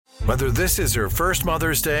Whether this is her first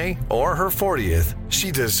Mother's Day or her 40th, she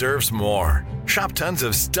deserves more. Shop tons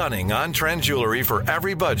of stunning on-trend jewelry for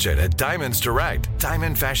every budget at Diamonds Direct.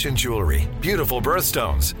 Diamond fashion jewelry, beautiful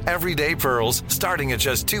birthstones, everyday pearls starting at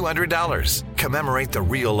just $200. Commemorate the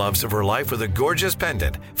real loves of her life with a gorgeous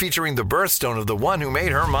pendant featuring the birthstone of the one who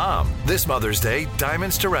made her mom. This Mother's Day,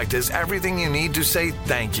 Diamonds Direct is everything you need to say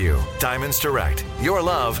thank you. Diamonds Direct. Your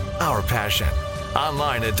love, our passion.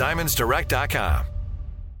 Online at diamondsdirect.com.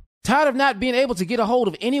 Tired of not being able to get a hold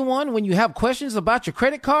of anyone when you have questions about your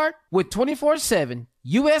credit card? With 24/7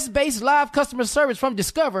 U.S.-based live customer service from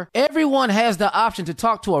Discover, everyone has the option to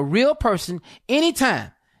talk to a real person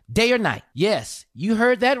anytime, day or night. Yes, you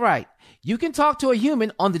heard that right. You can talk to a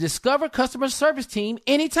human on the Discover customer service team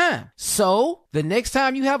anytime. So, the next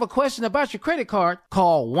time you have a question about your credit card,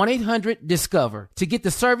 call 1-800-DISCOVER to get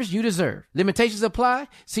the service you deserve. Limitations apply.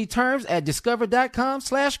 See terms at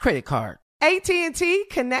discover.com/creditcard. AT&T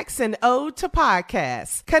connects an ode to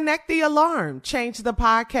podcasts. Connect the alarm. Change the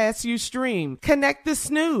podcast you stream. Connect the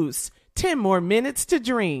snooze. 10 more minutes to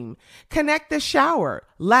dream. Connect the shower.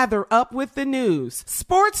 Lather up with the news.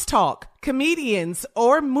 Sports talk, comedians,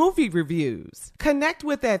 or movie reviews. Connect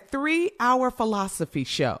with that 3-hour philosophy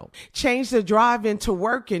show. Change the drive into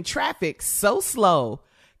work in traffic so slow.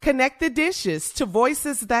 Connect the dishes to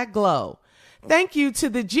voices that glow. Thank you to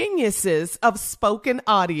the geniuses of spoken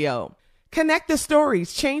audio. Connect the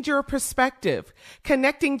stories, change your perspective.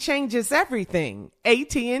 Connecting changes everything.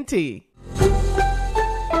 AT&T.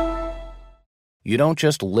 You don't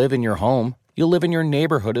just live in your home, you live in your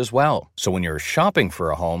neighborhood as well. So when you're shopping for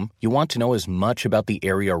a home, you want to know as much about the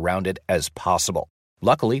area around it as possible.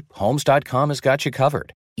 Luckily, Homes.com has got you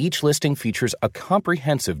covered. Each listing features a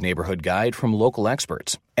comprehensive neighborhood guide from local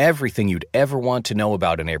experts. Everything you'd ever want to know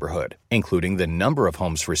about a neighborhood, including the number of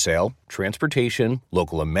homes for sale, transportation,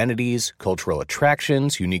 local amenities, cultural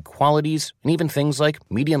attractions, unique qualities, and even things like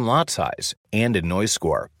median lot size and a noise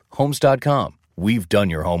score. Homes.com. We've done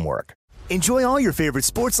your homework. Enjoy all your favorite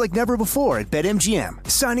sports like never before at BetMGM.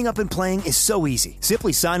 Signing up and playing is so easy.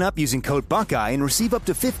 Simply sign up using code Buckeye and receive up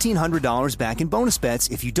to $1,500 back in bonus bets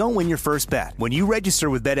if you don't win your first bet. When you register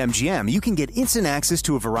with BetMGM, you can get instant access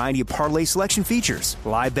to a variety of parlay selection features,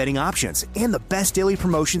 live betting options, and the best daily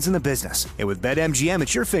promotions in the business. And with BetMGM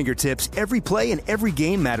at your fingertips, every play and every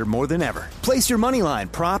game matter more than ever. Place your moneyline,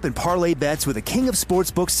 prop, and parlay bets with the king of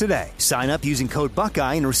sportsbooks today. Sign up using code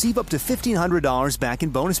Buckeye and receive up to $1,500 back in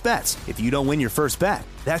bonus bets if you don't win your first bet.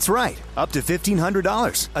 That's right, up to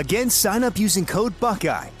 $1,500. Again, sign up using code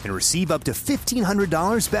Buckeye and receive up to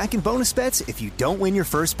 $1,500 back in bonus bets if you don't win your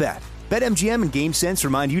first bet. BetMGM and GameSense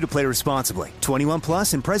remind you to play responsibly. 21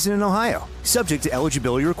 plus and present in Ohio. Subject to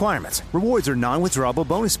eligibility requirements. Rewards are non-withdrawable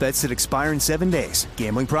bonus bets that expire in 7 days.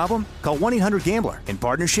 Gambling problem? Call 1-800-GAMBLER in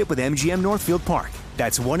partnership with MGM Northfield Park.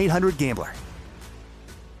 That's 1-800-GAMBLER.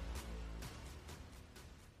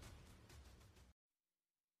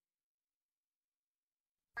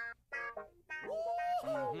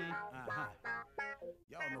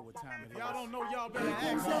 Y'all know what time it is. Y'all don't know, y'all better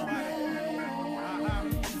ask somebody.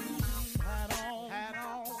 Hat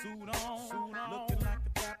on, suit on, looking like the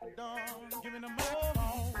Dapper Dawn, giving them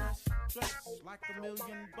all dressed like $1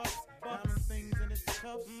 million, diamond things in its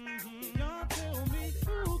cuffs. Y'all tell me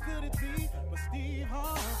who could it be but Steve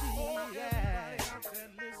Harvey? Oh yeah,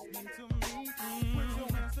 listening to me. Put your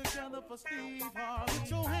hands together for Steve Harvey. Put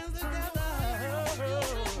your hands together.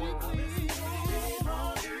 Steve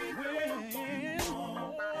Harvey.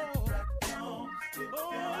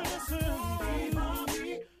 Oh, listen,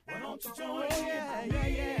 why don't you join me?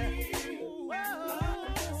 Yeah.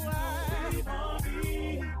 Steve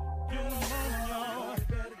Harvey, get on, y'all.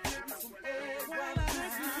 Better give me some eggs while I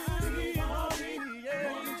listen to Steve Harvey. Yeah,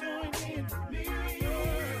 join in with me.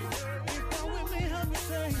 Come with me, help me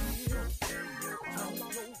say.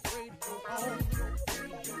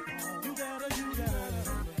 You gotta.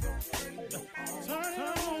 Turn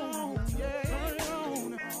on, yeah. Turn on.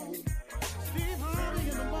 Steve Harvey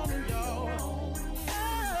in the morning, y'all.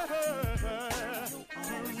 Yeah.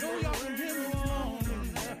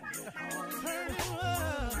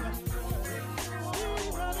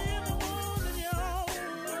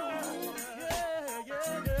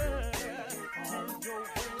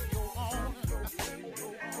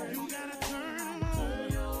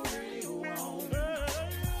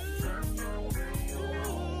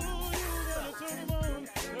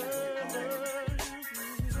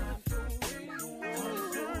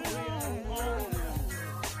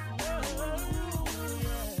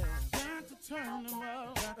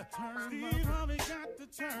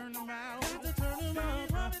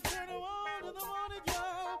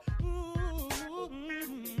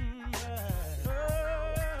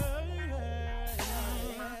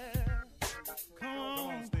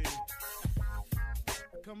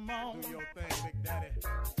 Come on, do your thing, Big Daddy.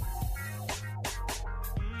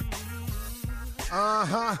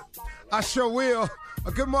 I sure will.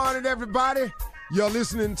 Good morning, everybody. You're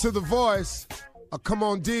listening to The Voice. Come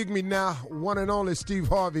on, dig me now. One and only Steve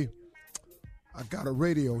Harvey. I got a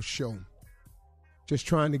radio show. Just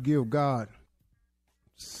trying to give God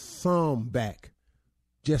some back.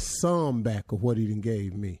 Just some back of what he done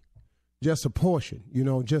gave me. Just a portion,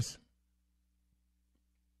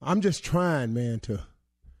 I'm just trying, man, to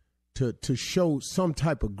show some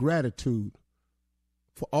type of gratitude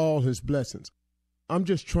for all his blessings. I'm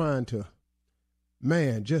just trying to,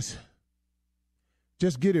 man, just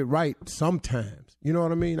get it right sometimes. You know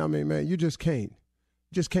what I mean? I mean, man, you just can't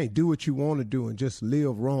do what you want to do and just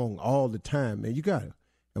live wrong all the time, man. You got to,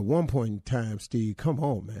 at one point in time, Steve, come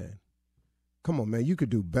on, man. Come on, man. You could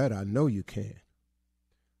do better. I know you can.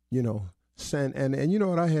 And you know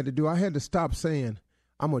what I had to do? I had to stop saying,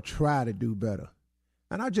 I'm going to try to do better.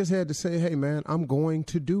 And I just had to say, hey, man, I'm going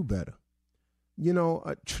to do better.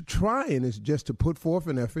 Trying is just to put forth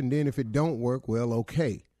an effort, and then if it don't work, well,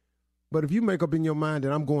 okay. But if you make up in your mind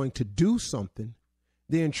that I'm going to do something,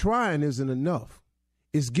 then trying isn't enough.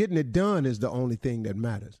 It's getting it done is the only thing that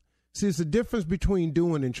matters. See, it's the difference between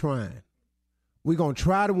doing and trying. We're going to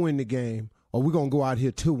try to win the game, or we're going to go out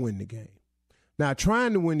here to win the game. Now,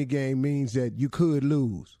 trying to win the game means that you could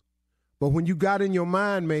lose. But when you got in your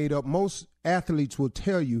mind made up, most athletes will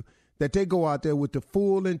tell you that they go out there with the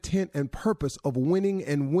full intent and purpose of winning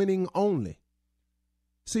and winning only.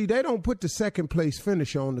 See, they don't put the second place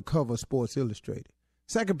finisher on the cover of Sports Illustrated.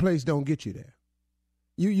 Second place don't get you there.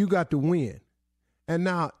 You got to win. And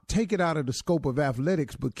now take it out of the scope of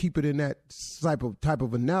athletics, but keep it in that type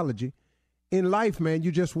of analogy. In life, man,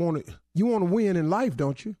 you want to win in life,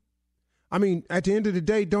 don't you? I mean, at the end of the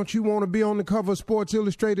day, don't you want to be on the cover of Sports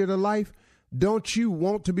Illustrated of Life? Don't you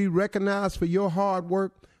want to be recognized for your hard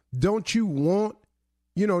work? Don't you want,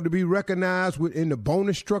 to be recognized in the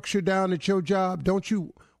bonus structure down at your job? Don't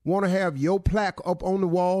you want to have your plaque up on the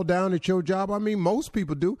wall down at your job? I mean, most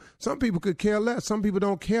people do. Some people could care less. Some people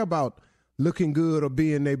don't care about looking good or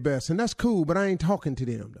being their best. And that's cool, but I ain't talking to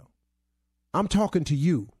them, though. I'm talking to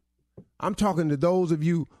you. I'm talking to those of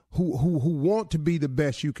you who want to be the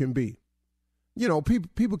best you can be.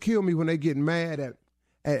 People kill me when they get mad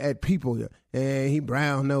at people. And he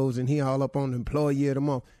brown nose and he all up on the employee of the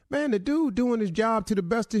month. Man, the dude doing his job to the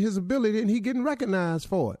best of his ability and he getting recognized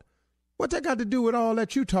for it. What that got to do with all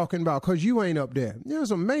that you talking about? Because you ain't up there.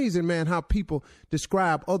 It's amazing, man, how people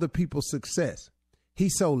describe other people's success.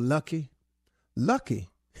 He's so lucky. Lucky?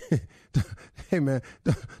 Hey, man,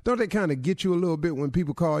 don't they kind of get you a little bit when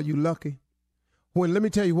people call you lucky? Let me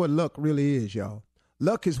tell you what luck really is, y'all.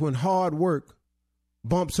 Luck is when hard work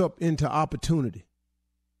bumps up into opportunity.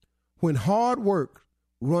 When hard work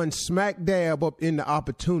runs smack dab up into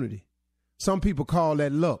opportunity, some people call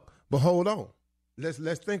that luck. But hold on. Let's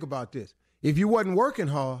think about this. If you wasn't working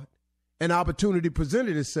hard and opportunity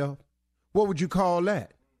presented itself, what would you call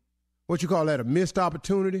that? What you call that, a missed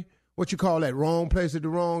opportunity? What you call that, wrong place at the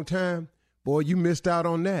wrong time? Boy, you missed out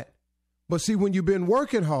on that. But see, when you've been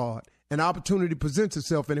working hard and opportunity presents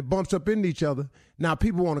itself and it bumps up into each other, now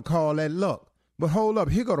people want to call that luck. But hold up,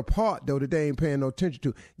 here go the part, though, that they ain't paying no attention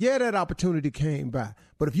to. Yeah, that opportunity came by.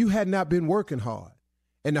 But if you had not been working hard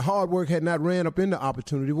and the hard work had not ran up into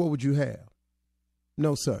opportunity, what would you have?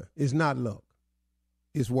 No, sir. It's not luck.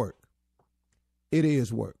 It's work. It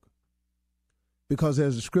is work. Because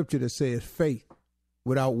there's a scripture that says faith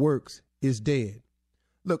without works is dead.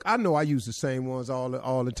 Look, I know I use the same ones all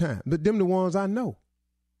the time, but them the ones I know.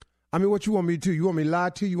 I mean, what you want me to do? You want me to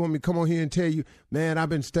lie to you? You want me to come on here and tell you, man, I've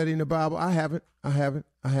been studying the Bible? I haven't.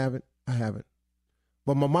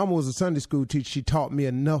 But my mama was a Sunday school teacher. She taught me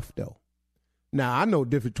enough, though. Now, I know the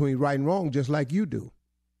difference between right and wrong just like you do.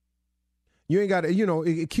 You ain't got to,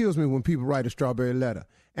 it kills me when people write a strawberry letter.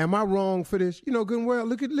 Am I wrong for this? Good and well,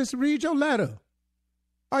 let's read your letter.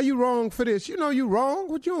 Are you wrong for this? You wrong.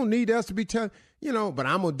 But you don't need us to be telling, but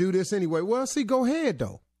I'm going to do this anyway. Well, see, go ahead,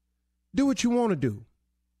 though. Do what you want to do.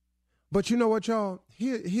 But you know what, y'all?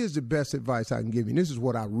 Here's the best advice I can give you. And this is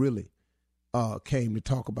what I really came to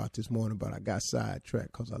talk about this morning, but I got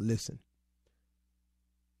sidetracked because I listened.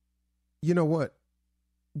 You know what?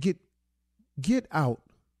 Get out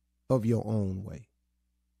of your own way.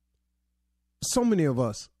 So many of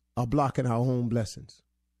us are blocking our own blessings.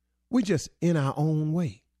 We just in our own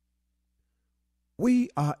way. We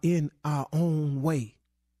are in our own way.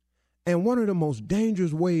 And one of the most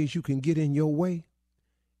dangerous ways you can get in your way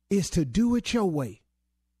is to do it your way.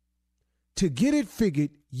 To get it figured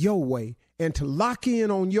your way and to lock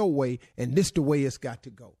in on your way, and this the way it's got to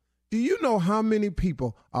go. Do you know how many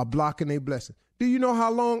people are blocking their blessing? Do you know how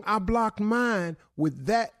long I blocked mine with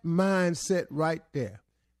that mindset right there?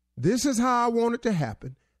 This is how I want it to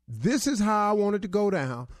happen. This is how I want it to go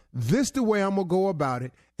down. This the way I'm going to go about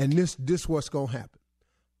it. And this what's going to happen.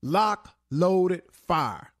 Lock, loaded,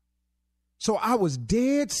 fire. So I was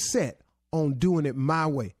dead set on doing it my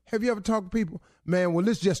way. Have you ever talked to people? Man, well,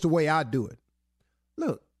 this is just the way I do it.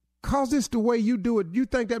 Look, cause it's the way you do it, you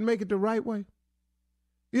think that make it the right way?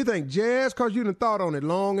 You think just because you done thought on it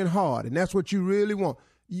long and hard, and that's what you really want,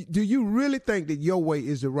 do you really think that your way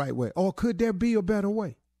is the right way? Or could there be a better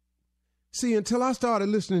way? See, until I started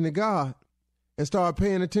listening to God and started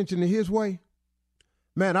paying attention to his way,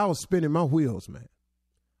 man, I was spinning my wheels, man.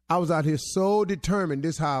 I was out here so determined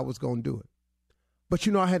this is how I was going to do it. But,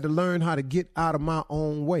 I had to learn how to get out of my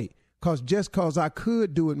own way. Because just because I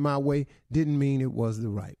could do it my way didn't mean it was the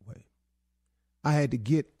right way. I had to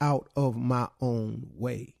get out of my own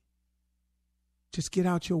way. Just get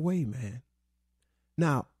out your way, man.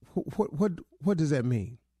 Now, what does that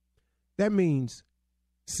mean? That means,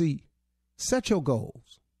 see, set your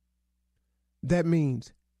goals. That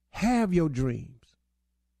means have your dreams.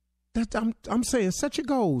 I'm saying set your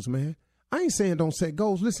goals, man. I ain't saying don't set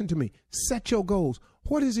goals. Listen to me. Set your goals.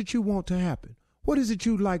 What is it you want to happen? What is it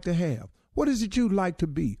you'd like to have? What is it you'd like to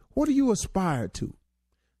be? What do you aspire to?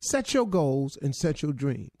 Set your goals and set your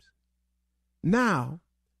dreams. Now,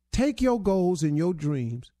 take your goals and your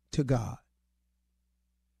dreams to God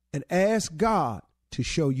and ask God to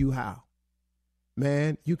show you how.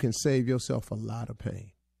 Man, you can save yourself a lot of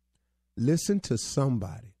pain. Listen to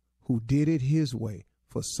somebody who did it his way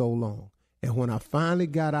for so long. And when I finally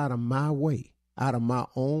got out of my way, out of my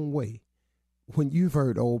own way, when you've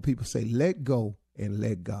heard old people say, let go and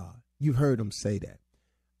let God. You've heard them say that.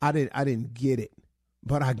 I didn't get it,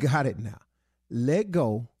 but I got it now. Let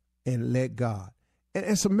go and let God. And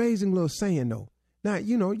it's an amazing little saying, though. Now,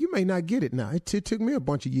 you may not get it now. It took me a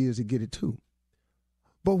bunch of years to get it, too.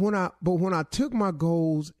 But when I took my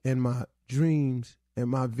goals and my dreams and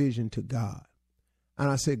my vision to God, and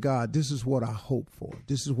I said, God, this is what I hope for.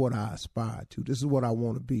 This is what I aspire to. This is what I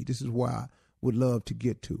want to be. This is where I would love to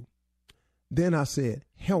get to. Then I said,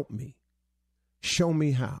 help me. Show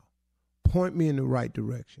me how. Point me in the right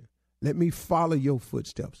direction. Let me follow your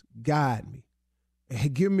footsteps. Guide me.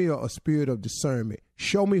 Give me a spirit of discernment.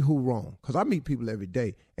 Show me who wrong. Because I meet people every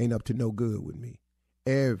day ain't up to no good with me.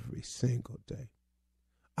 Every single day.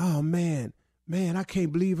 Oh, man, I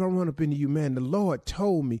can't believe I run up into you, man. The Lord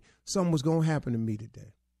told me something was going to happen to me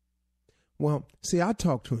today. Well, see, I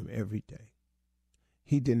talk to him every day.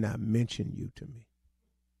 He did not mention you to me.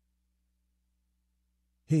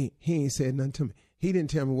 He ain't said nothing to me. He didn't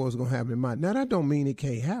tell me what was going to happen in mine. Now, that don't mean it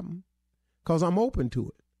can't happen, because I'm open to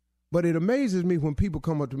it. But it amazes me when people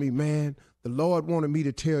come up to me, man, the Lord wanted me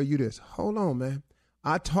to tell you this. Hold on, man.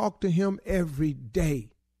 I talk to him every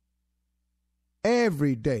day.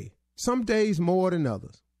 Every day. Some days more than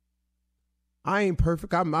others. I ain't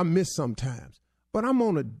perfect. I miss sometimes. But I'm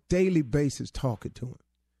on a daily basis talking to him.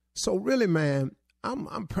 So really, man, I'm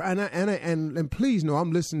and please know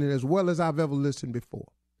I'm listening as well as I've ever listened before.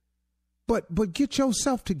 But get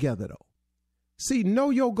yourself together, though. See,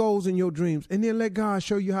 know your goals and your dreams, and then let God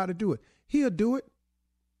show you how to do it. He'll do it.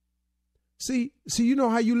 See, you know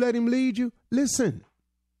how you let him lead you? Listen.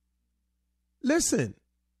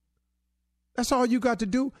 That's all you got to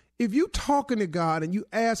do. If you talking to God and you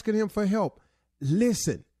asking him for help,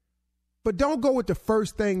 listen. But don't go with the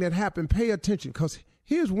first thing that happened. Pay attention, because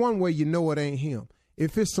here's one way you know it ain't him.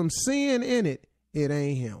 If it's some sin in it, it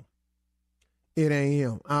ain't him. It ain't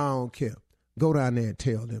him. I don't care. Go down there and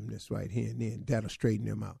tell them this right here and then. That'll straighten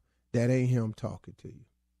them out. That ain't him talking to you.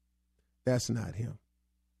 That's not him.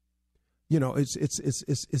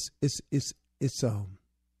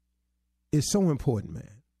 It's so important,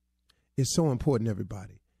 man. It's so important,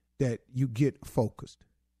 everybody, that you get focused,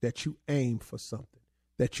 that you aim for something,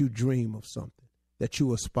 that you dream of something, that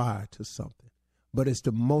you aspire to something. But it's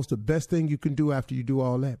the best thing you can do after you do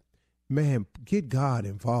all that. Man, get God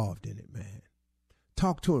involved in it, man.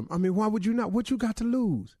 Talk to him. I mean, why would you not? What you got to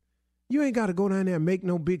lose? You ain't got to go down there and make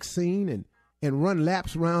no big scene and run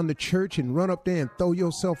laps around the church and run up there and throw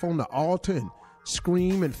yourself on the altar and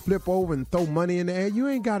scream and flip over and throw money in the air. You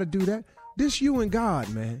ain't got to do that. This you and God,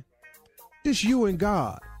 man. This you and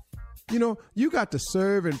God. You got to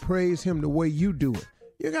serve and praise him the way you do it.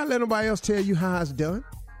 You got to let nobody else tell you how it's done.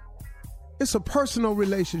 It's a personal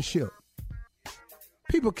relationship.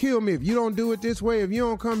 People kill me if you don't do it this way, if you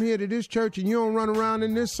don't come here to this church and you don't run around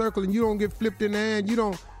in this circle and you don't get flipped in the air and you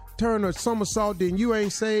don't turn a somersault, then you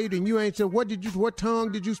ain't saved and you ain't said, what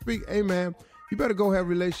tongue did you speak? Hey, man, You better go have a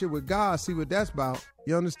relationship with God, see what that's about.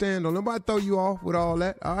 You understand? Don't nobody throw you off with all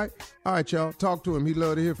that, all right? All right, y'all. Talk to him. He'd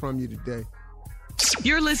love to hear from you today.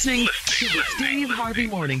 You're listening to the Steve Harvey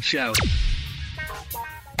Morning Show.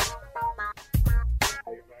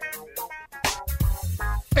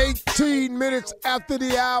 "18 minutes after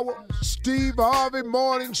the hour, Steve Harvey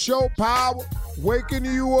Morning Show power. Waking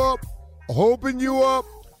you up, hoping you up.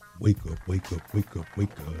 Wake up, wake up, wake up,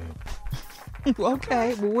 wake up.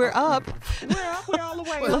 Okay, well, we're up. We're all the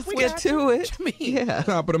way up. Let's get to it. Yeah.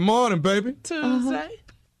 Top of the morning, baby. Tuesday.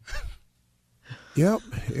 Yep,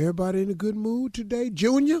 everybody in a good mood today.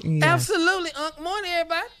 Junior? Yeah. Absolutely, Unc. Morning,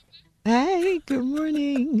 everybody. Hey, good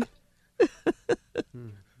morning.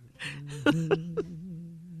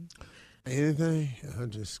 Anything?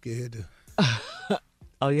 I'm just scared to...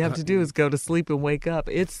 All you have to do is go to sleep and wake up.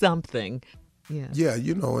 It's something. Yeah. Yeah,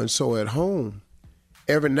 and so at home,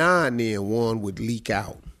 every now and then one would leak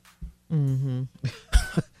out. Mm-hmm.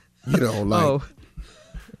 Like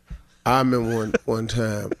I remember one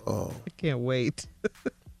time. I can't wait.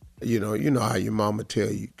 You know how your mama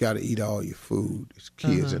tell you got to eat all your food. There's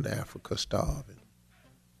kids in Africa starving.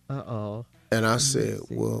 Uh-oh. And I said,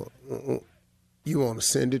 well, you want to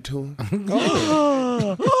send it to them?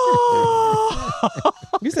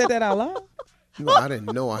 You said that out loud? No, I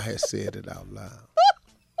didn't know I had said it out loud.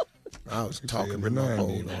 I was talking to my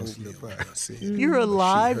old You're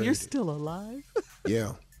alive? You're still alive?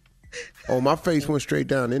 Yeah. Oh, my face went straight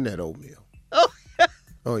down in that oatmeal.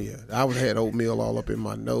 Oh, yeah. I had oatmeal all up in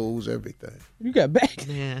my nose, everything. You got back?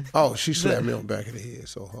 Man. Oh, she slapped me on the back of the head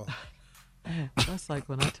so hard. That's like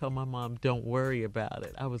when I told my mom, don't worry about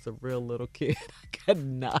it. I was a real little kid. I got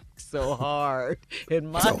knocked so hard in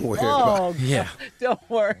my dog. Yeah. Don't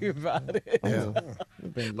worry about it. Yeah.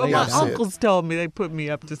 But my uncles told me, they put me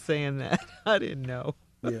up to saying that. I didn't know.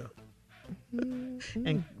 Yeah.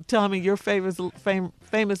 And tell me your famous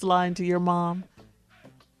line to your mom.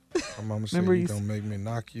 My mama said, you're going to make me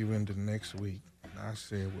knock you into next week. And I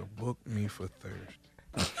said, well, book me for Thursday.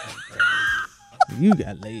 You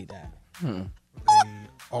got laid out. Laid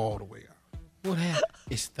all the way out. What happened?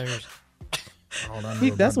 It's Thursday.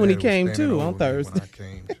 That's when he came too, on Thursday. When I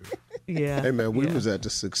came to. Yeah. Hey, man, we was at the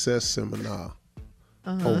Success Seminar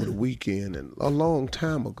over the weekend, and a long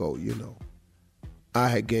time ago, I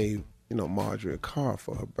had gave, Marjorie a card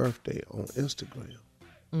for her birthday on Instagram.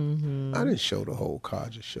 Mm-hmm. I didn't show the whole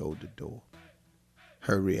card, just showed the door.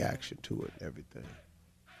 Her reaction to it and everything.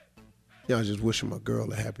 I was just wishing my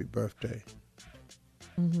girl a happy birthday.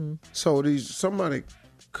 Mm-hmm. So somebody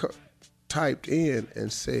typed in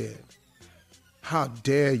and said, how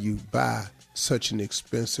dare you buy such an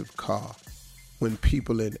expensive car when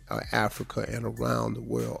people in Africa and around the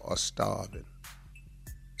world are starving?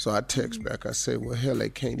 So I text back, I say, well, hell, they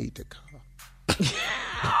can't eat the car.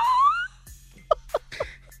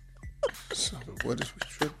 So what is we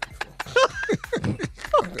tripping for?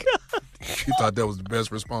 You thought that was the best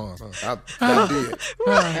response, huh? I did.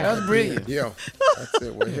 That was brilliant. Yeah. I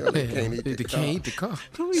said, well, hell, they can't eat the car. Can't eat the car.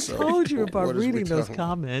 We told you about reading those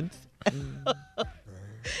comments.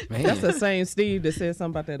 Man. That's the same Steve that said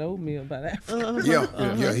something about that oatmeal about Africa.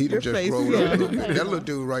 Yeah, he just rolled up. That little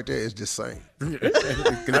dude right there is the same.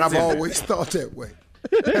 And I've always thought that way.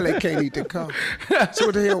 Hell, they can't eat the car. So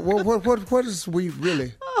what the hell, what is we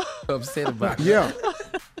really upset about? Yeah.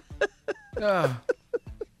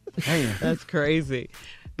 Man. That's crazy.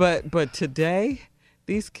 But today,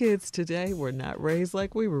 these kids today were not raised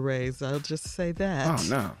like we were raised. I'll just say that. Oh,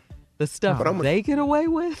 no. The stuff they get away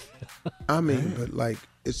with. I mean, but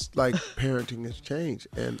it's like parenting has changed.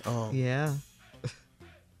 And yeah.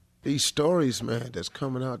 These stories, man, that's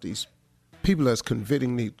coming out, these people that's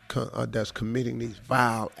committing these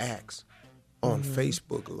vile acts on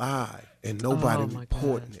Facebook Live and nobody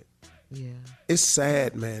reporting it. Yeah. It's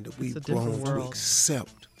sad, man, that we've grown to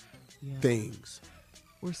accept things.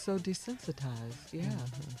 We're so desensitized, yeah.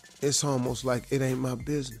 It's almost like it ain't my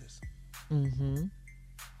business. Mm-hmm.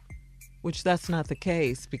 Which that's not the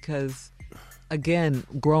case because, again,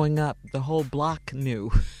 growing up, the whole block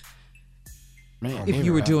knew. Man, if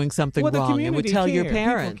you were doing something wrong, and would tell your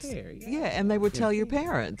parents. Care, and they would tell your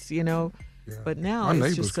parents, Yeah. But now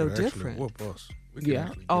it's just so different. Whoop us. Yeah.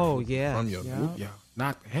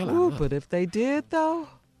 Knock the hell out Ooh, of but if they did, though,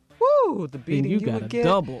 woo, the beating you would get.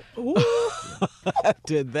 Double.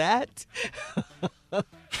 After that.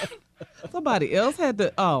 Somebody else had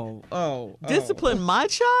to, discipline my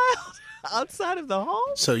child outside of the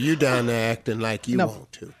home? So you down there acting like you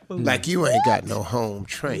want to. Like you ain't got no home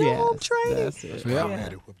training. No home training. That's it. That's why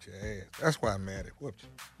Maddie whooped your ass. That's why Maddie whooped you.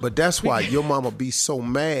 But that's why your mama be so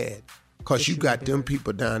mad Because you got them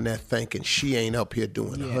people down there thinking she ain't up here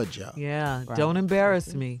doing her job. Yeah, don't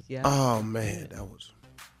embarrass me. Yeah. Oh, man, that was...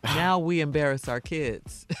 Now we embarrass our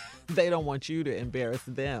kids. They don't want you to embarrass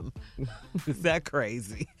them. Is that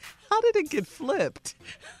crazy? How did it get flipped?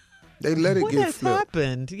 They let it what get has flipped.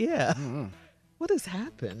 happened? Yeah. Mm-hmm. What has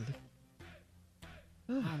happened?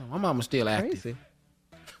 I don't know. My mama's still active. Crazy.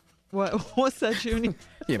 What's that, Junior?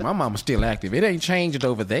 Yeah, my mama's still active. It ain't changed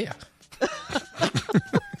over there.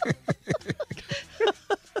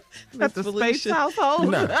 At the Space household?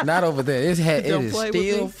 No, not over there. It is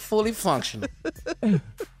still fully functional.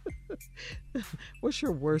 What's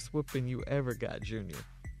your worst whooping you ever got, Junior?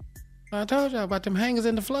 I told y'all about them hangers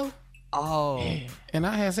in the floor. Oh. Yeah. And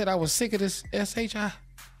I had said I was sick of this SHI.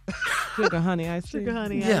 Sugar honey iced tea. Sugar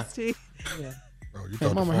honey iced tea. Yeah.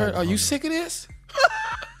 Hey, mama heard, are you sick of this?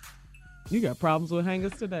 You got problems with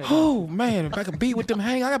hangers today. Oh, man, if I could be with them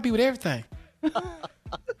hangers, I got to be with everything.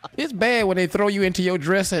 It's bad when they throw you into your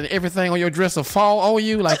dresser and everything on your dresser fall on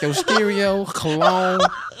you, like your stereo, cologne,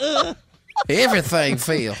 everything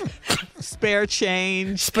fell. Spare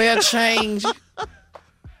change.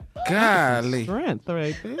 Golly. Strength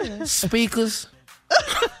right there. Speakers.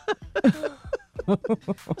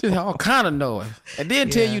 Just all kind of noise. And then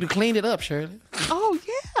tell you to clean it up, Shirley. Oh,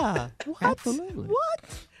 yeah. What? Absolutely.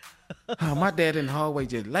 What? Oh, my dad in the hallway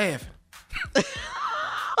just laughing.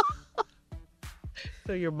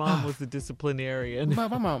 So your mom was the disciplinarian. My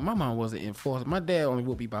mom was an enforcer. My dad only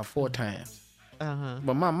whooped me about 4 times. Uh-huh.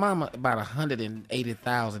 But my mama about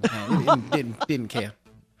 180,000 times. Didn't care.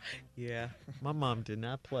 Yeah. My mom did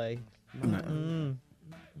not play.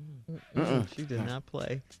 She did not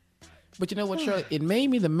play. But you know what, Shirley? It made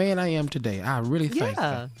me the man I am today. I really think.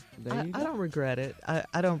 Yeah. I don't regret it.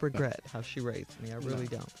 I don't regret how she raised me. I really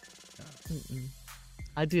don't.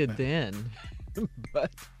 I did then,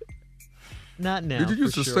 but not now. Did you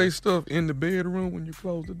used to sure. say stuff in the bedroom when you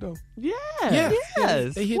closed the door? Yeah.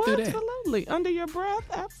 Yes. They hit through that. Absolutely. Under your breath,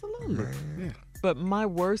 absolutely. Yeah. But my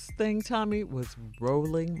worst thing, Tommy, was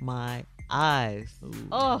rolling my eyes.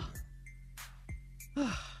 Oh.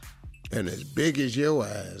 And as big as your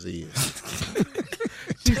eyes is.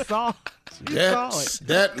 She saw it.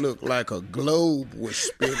 That looked like a globe was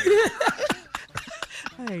spinning.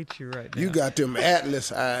 I hate you right now. You got them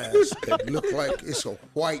Atlas eyes that look like it's a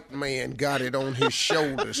white man got it on his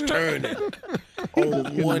shoulders, turning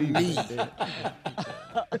on one knee,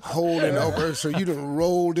 holding over. So you done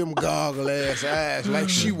rolled them goggle-ass eyes like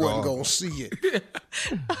she wasn't going to see it.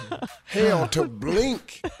 Hell, to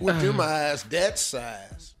blink with them eyes that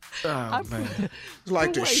size. Oh, man. It's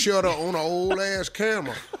like the shutter on an old-ass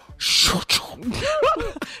camera.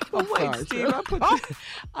 But wait, Steve,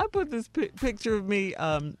 I put this picture of me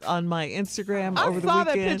on my Instagram over the weekend. I saw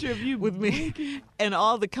that picture of you with me, and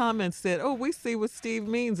all the comments said, "Oh, we see what Steve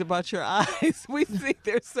means about your eyes. We see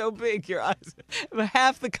they're so big, your eyes."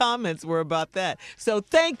 Half the comments were about that. So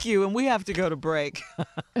thank you, and we have to go to break.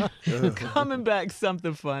 Coming back,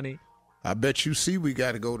 something funny. I bet you see we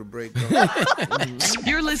got to go to break.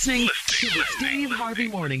 You're listening to the Steve Harvey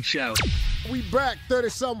Morning Show. We back.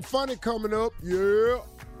 30-something funny coming up. Yeah.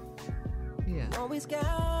 All right,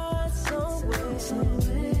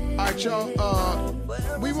 y'all.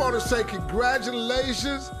 We want to say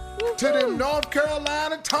congratulations to them North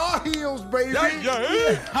Carolina Tar Heels, baby.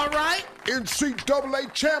 Yeah. All right.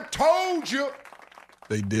 NCAA champ told you.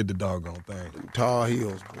 They did the doggone thing. Tar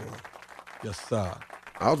Heels, boy. Yes, sir.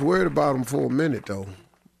 I was worried about them for a minute, though.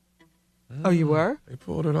 Oh, you were? They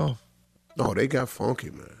pulled it off. No, they got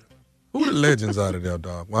funky, man. Who the legends out of there,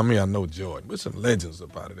 dog? Well, I mean, I know Jordan, but some legends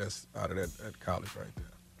out of that college right there.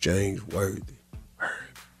 James Worthy.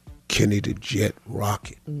 Kenny the Jet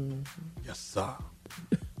Rocket. Yes, sir.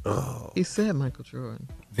 Oh. He said Michael Jordan.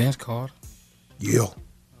 Vince Carter. Yeah.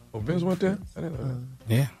 Oh, Vince went there? I didn't know that.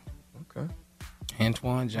 Yeah. Okay.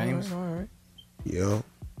 Antoine James. All right. Yeah.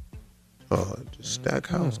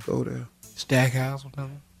 Stackhouse go there. Stackhouse,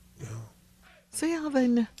 whatever. Yeah. See how they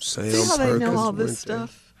know? Sam See how they know Perkins all this went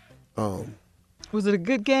stuff? there. Was it a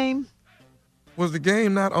good game? Was the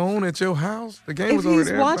game not on at your house? The game If was over he's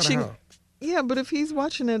there. watching, yeah, but if he's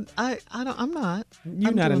watching it, I'm not.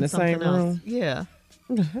 You're I'm not in doing the same something else. room? Yeah.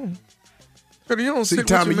 You don't See, sit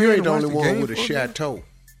Tommy, with you your man ain't the and only watch one game with a for chateau.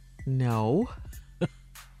 No.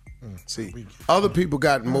 See, other people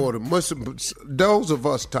got more than those of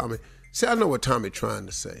us, Tommy. See, I know what Tommy trying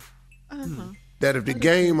to say. That if the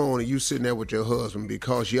game on and you sitting there with your husband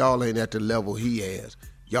because y'all ain't at the level he has,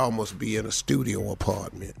 y'all must be in a studio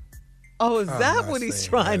apartment. Oh, is that what he's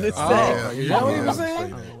trying to say? Yeah, what he was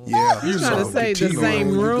saying? Yeah, He's trying to say the TV same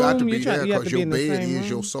You got to room. be You there have to because be your in the bed same is room.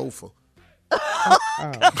 your sofa.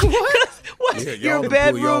 What? Yeah, Your y'all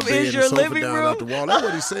bedroom pull y'all bed is and your sofa living down room? out the wall. That's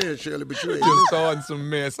what he's saying, Shirley, but you ain't Just starting some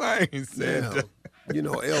mess. I ain't said Yeah. that. You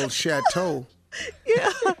know, El Chateau. Yeah.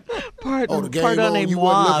 Oh, the game pardon on. You moi,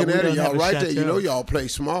 wasn't looking we at it. don't Y'all have a right there. You chateau. know y'all play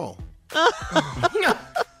small.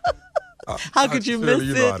 How could you miss Shirley,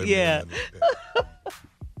 you know how it? to Yeah. do that.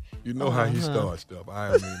 You know how he starts stuff.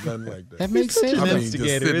 I don't mean nothing like that. That makes sense. I mean, just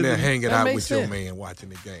instigator, sitting there isn't he? hanging That out makes with your sense. man watching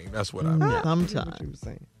the game. That's what I mean. Sometimes.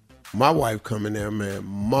 My wife come in there, man.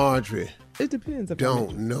 Marjorie It depends.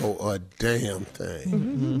 don't know a damn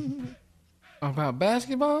thing About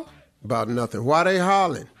basketball? about nothing. Why they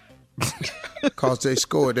hollering? Because they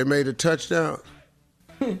scored. They made a touchdown.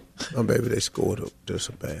 Oh, baby, they scored just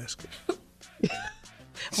a basket. Oh,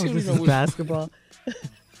 this is basketball.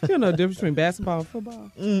 You don't know the difference between basketball and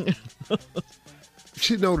football.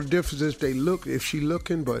 She know the difference if she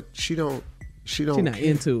looking, but she don't. She's not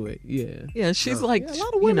into it. Yeah. Yeah, she's like, Yeah, a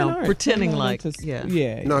lot of women aren't. pretending They're not like, into- yeah.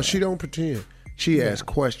 Yeah. No, she don't pretend. She asks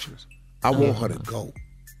questions. I want her to go.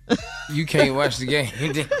 You can't watch the game.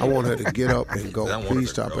 I want her to get up and I go. want her Please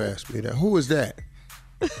to stop go. asking me that. Who is that?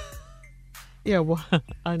 Yeah, well,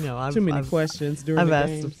 I know. Too many questions during I've the asked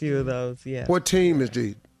game. a few of those, yeah. What team is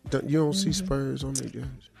the? You don't see Spurs on their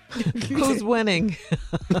jersey. Who's winning?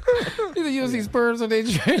 You see Spurs on their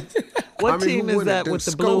jersey. What I mean, team who is win that it? with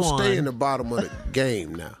the Score blue on? stay in the bottom of the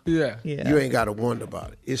game now. Yeah. Yeah. You ain't got to wonder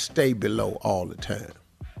about it. It stay below all the time.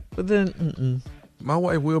 But then, My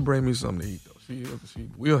wife will bring me something to eat, though. She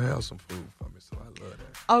will have some food for me, so I love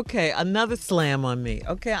that. okay, another slam on me.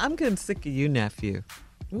 Okay, I'm getting sick of you, nephew.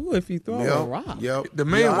 Ooh, if you throw a rock. Yep. The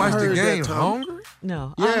man Yeah, I watched the heard that, game Tom. hungry?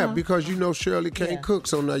 No. Yeah, because you know Shirley can't Yeah. cook,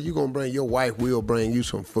 so now you gonna bring your wife will bring you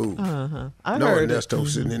some food. I No, heard it. Ernesto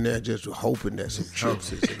sitting in there just hoping that some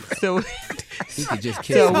chips is in there. So, He could just so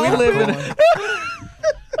kill we live in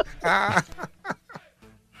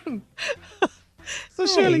So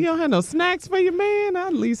Shirley, you don't have no snacks for your man? I'd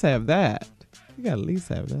at least have that. You got to at least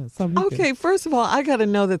have that. Something you can- Okay, first of all, I got to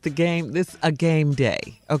know that this a game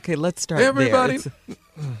day. Okay, let's start Everybody- there.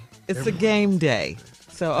 It's a game day.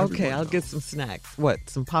 So, okay, I'll get some snacks. What,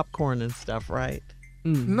 some popcorn and stuff, right?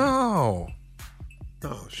 No. No,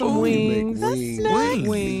 Some Shirley wings. make wings,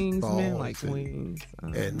 Wings, man, meatballs, like and- wings.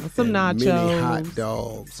 and some and mini nachos. hot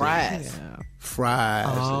dogs, Fries. Yeah. fries,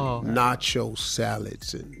 Oh. and nacho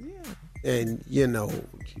salads, and you know,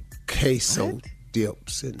 queso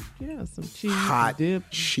dips and Yeah, some cheese hot dip.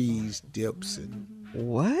 cheese dips, and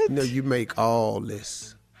What? you know, you make all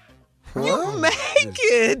this. You make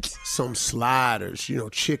it. Some sliders, you know,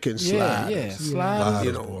 chicken Yeah, sliders. yeah. Sliders. You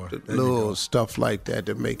Sliders, know, boy. the There you little go. stuff like that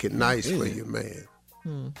to make it nice for your man.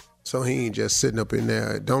 So he ain't just sitting up in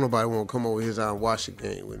there. Don't nobody want to come over his house and watch the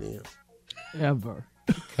game with him. Ever.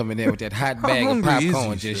 Coming there with that hot bag of hungry is he,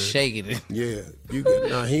 popcorn, just Shirley? shaking it. Yeah, you get.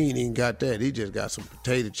 Now he ain't even got that. He just got some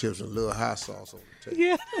potato chips and a little hot sauce on the table.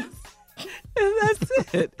 Yes. And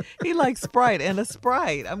that's it. He likes Sprite and a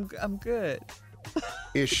Sprite. I'm good.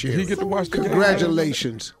 It's Did he get to watch the game?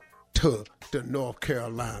 Congratulations to the North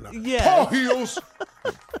Carolina Yes. Tar Heels.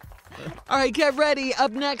 All right, get ready.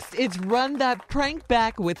 Up next, it's Run That Prank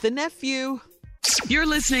Back with the nephew. You're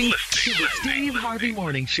listening to the Steve Harvey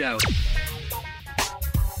Morning Show.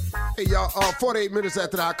 Hey y'all, 48 minutes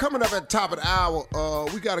after the hour. Coming up at the top of the hour,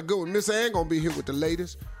 we got a good one. Miss Ann gonna be here with the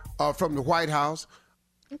latest from the White House.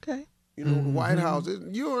 Okay. You know, the White House,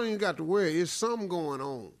 you don't even got to worry. It's something going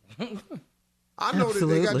on. I know that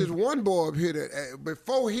they got Absolutely. this one boy up here that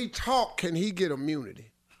before he talk, can he get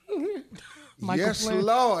immunity? Yes, Flynn?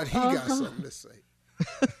 Lord, he got something to say.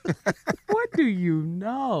 What do you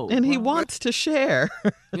know? And he wants to share.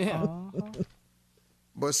 Yeah.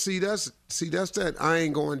 But see, that's that. I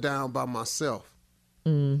ain't going down by myself.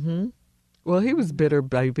 Mm-hmm. Well, he was bitter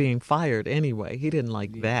by being fired anyway. He didn't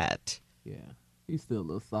like that. Yeah, he's still a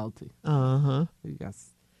little salty. Uh-huh.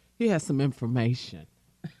 He has some information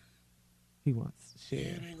he wants to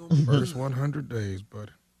share. First 100 days,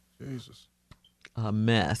 buddy. Jesus. A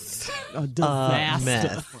mess. A disaster.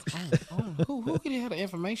 mess. Who could he have the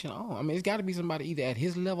information on? I mean, it's got to be somebody either at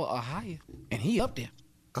his level or higher, and he up there.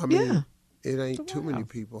 I mean, Yeah. it ain't too many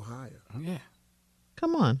people higher. Yeah.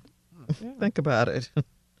 Come on. Think about it.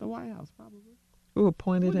 The White House, probably. Who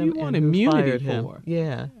appointed What do him you want and who immunity fired him? for?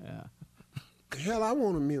 Yeah. Hell, I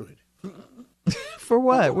want immunity. For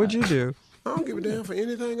what? What'd you do? I don't give a damn for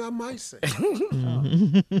anything I might say.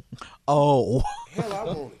 Oh. Hell, I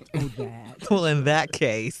want it. Well, in that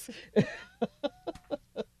case.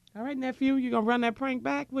 All right, nephew, you gonna run that prank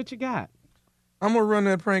back? What you got? I'm going to run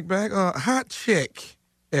that prank back. Hot check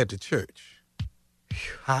at the church.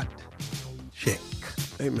 Hot check.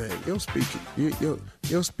 Hey man, your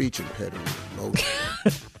speech impediment. Motion.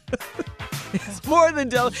 It's more than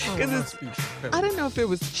double. Because I don't know if it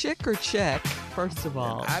was chick or check, first of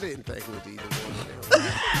all. I didn't think it was either one of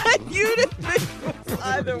them. You didn't think it was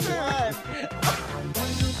either one.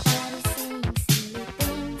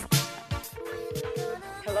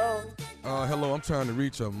 Hello? Hello, I'm trying to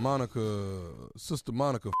reach Sister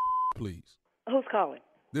Monica, please. Who's calling?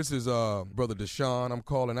 This is Brother Deshaun. I'm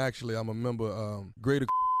calling. Actually, I'm a member Greater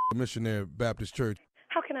Missionary Baptist Church.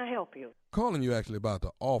 How can I help you? Calling you actually about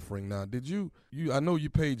the offering. Now, did you I know you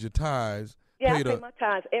paid your tithes. Yeah, I pay my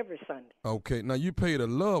tithes every Sunday. Okay. Now, you paid a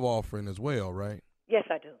love offering as well, right? Yes,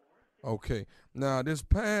 I do. Okay. Now, this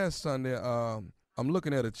past Sunday, I'm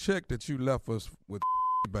looking at a check that you left us with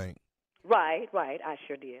bank. Right. I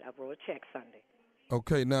sure did. I wrote a check Sunday.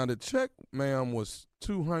 Okay. Now, the check, ma'am, was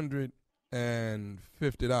 $250.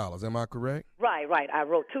 Am I correct? Right. I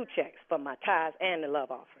wrote 2 checks for my tithes and the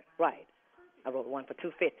love offering. Right. I wrote one for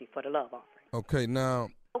 $250 for the love offering. Okay. Now,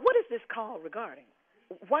 what is this call regarding?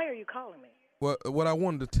 Why are you calling me? Well, what I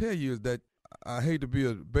wanted to tell you is that I hate to be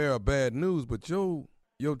a bearer of bad news, but your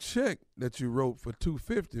check that you wrote for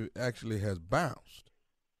 $250 actually has bounced.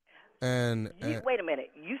 And wait a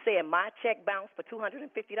minute. You said my check bounced for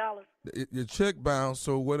 $250? Your check bounced.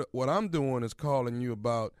 So what I'm doing is calling you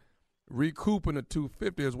about recouping the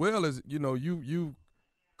 $250, as well as you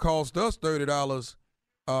cost us $30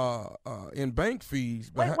 in bank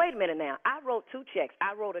fees. Wait a minute now. I wrote 2 checks.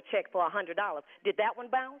 I wrote a check for $100. Did that one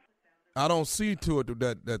bounce? I don't see to it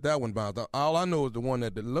that one bounced. All I know is the one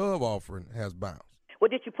that the love offering has bounced. Well,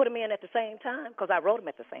 did you put them in at the same time? Because I wrote them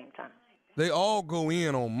at the same time. They all go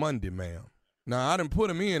in on Monday, ma'am. Now, I didn't put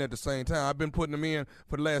them in at the same time. I've been putting them in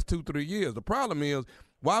for the last 2-3 years. The problem is,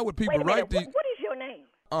 why would people write these? What is your name?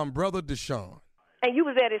 I'm Brother Deshaun. And you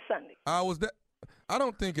was there this Sunday? I was there. I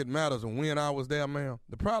don't think it matters when I was there, ma'am.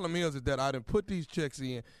 The problem is that I didn't put these checks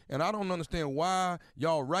in, and I don't understand why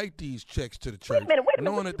y'all write these checks to the church, wait a minute.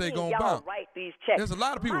 knowing that they're going to bounce. Write these checks. There's a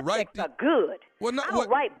lot of people My write checks are good. Well, I don't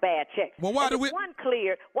write bad checks. Well, why and do if we? one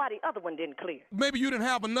cleared, why the other one didn't clear? Maybe you didn't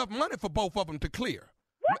have enough money for both of them to clear.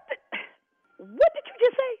 What did you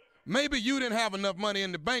just say? Maybe you didn't have enough money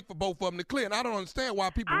in the bank for both of them to clear, and I don't understand why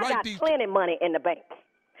people write these. I got plenty money in the bank,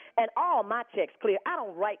 and all my checks clear. I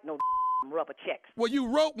don't write no rubber checks. Well, you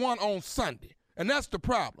wrote one on Sunday, and that's the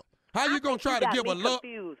problem. How you going to try to give a love?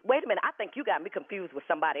 Wait a minute. I think you got me confused with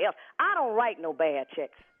somebody else. I don't write no bad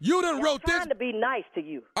checks. You done wrote this. I'm trying to be nice to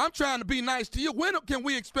you. I'm trying to be nice to you. When can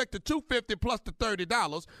we expect the $250 plus the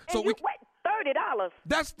 $30? So wait, $30?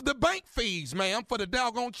 That's the bank fees, ma'am, for the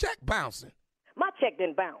doggone check bouncing. My check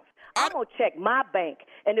didn't bounce. I'm going to check my bank,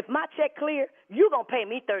 and if my check clear, you going to pay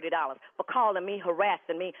me $30 for calling me,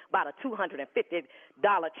 harassing me about a $250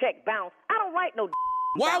 check bounce. I don't write no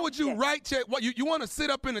Why would you write check? What, you want to sit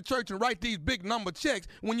up in the church and write these big number checks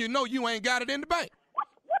when you know you ain't got it in the bank? What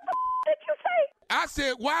the did you say? I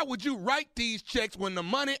said, why would you write these checks when the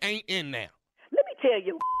money ain't in there? Let me tell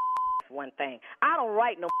you one thing. I don't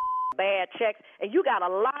write no bad checks, and you got a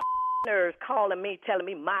lot of nerves calling me, telling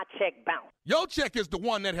me my check bounced. Your check is the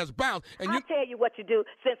one that has bounced. And I'll tell you what you do.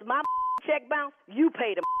 Since my check bounced, you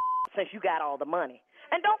pay the since you got all the money.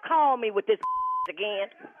 And don't call me with this again.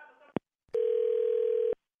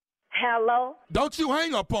 Hello? Don't you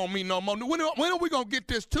hang up on me no more. When are we going to get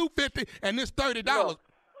this $250 and this $30? Look.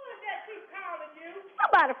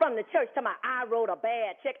 Somebody from the church told me I wrote a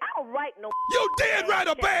bad check. I don't write no. You did write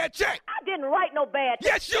a bad check. I didn't write no bad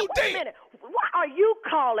check. Yes, you did. Wait a minute. Why are you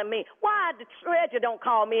calling me? Why the treasurer don't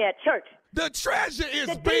call me at church? The treasurer is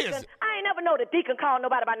the busy. Deacon, I ain't never know the deacon called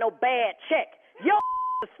nobody about no bad check. Your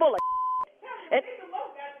is full of and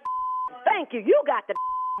thank you. You got the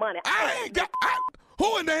money. I ain't got.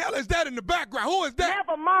 Who in the hell is that in the background? Who is that?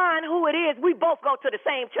 Never mind who it is. We both go to the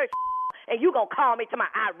same church, and you gonna call me to my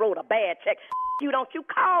I wrote a bad check. You don't you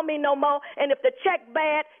call me no more, and if the check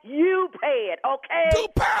bad, you pay it, okay? Do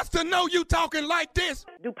Pastor know you talking like this?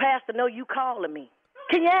 Do Pastor know you calling me?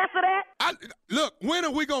 Can you answer that? Look, when are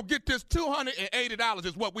we going to get this $280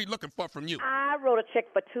 is what we looking for from you. I wrote a check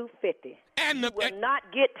for $250. And you will not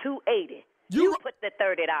get $280. You put the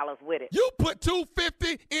 $30 with it. You put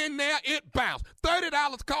 $250 in there, it bounced.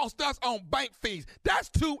 $30 cost us on bank fees. That's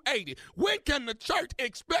 $280. When can the church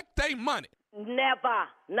expect their money? Never.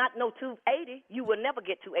 Not no $280. You will never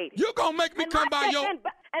get $280. You gonna make me come by your... And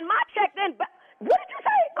my check then... What did you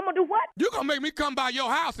say? I'm gonna do what? You gonna make me come by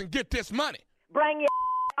your house and get this money. Bring your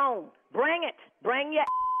on. Bring it. Bring your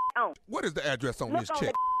on. What is the address on Look this on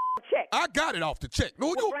check? The check. I got it off the check.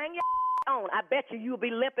 Well, bring your on. I bet you'll be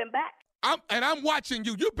limping back. I'm watching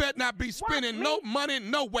you. You better not be spending no money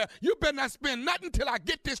nowhere. You better not spend nothing till I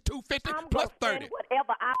get this $250 plus $30.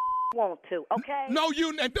 Whatever I want to, okay? No,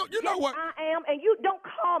 you know what? I am, and you don't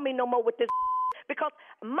call me no more with this because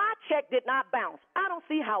my check did not bounce. I don't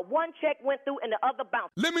see how one check went through and the other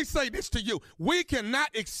bounced. Let me say this to you. We cannot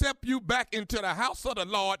accept you back into the house of the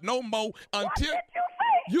Lord no more until... What did you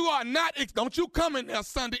say? You are not... Don't you come in there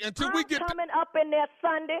Sunday until we get... I'm coming up in there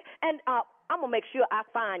Sunday, and I'm going to make sure I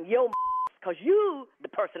find your because you the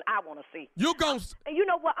person I want to see. You gon' And you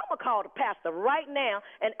know what? I'm going to call the pastor right now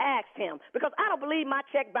and ask him because I don't believe my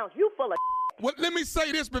check bounced. You full of Well, let me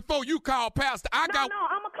say this before you call Pastor. No, I'm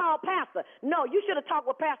going to call Pastor. No, you should have talked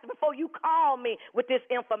with Pastor before you call me with this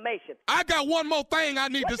information. I got one more thing I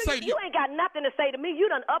need to say to you. You ain't got nothing to say to me. You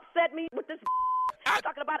done upset me with this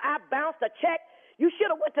talking about I bounced a check. You should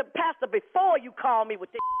have went to Pastor before you called me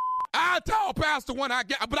with this. I'll tell Pastor when I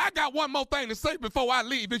get, but I got one more thing to say before I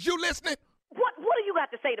leave. Is you listening? What do you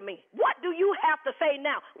got to say to me? What do you have to say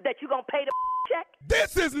now that you going to pay the check?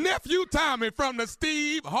 This is Nephew Tommy from the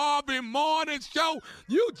Steve Harvey Morning Show.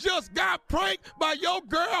 You just got pranked by your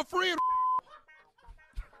girlfriend.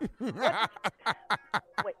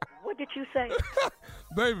 Wait, what did you say?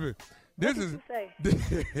 Baby, this is...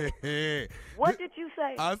 What did you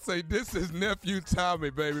say? I say this is Nephew Tommy,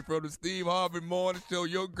 baby, from the Steve Harvey Morning Show.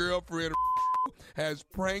 Your girlfriend has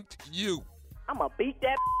pranked you. I'm going to beat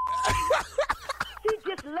that. She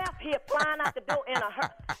just left here flying out the door in a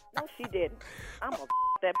hurt. No, she didn't. I'm going to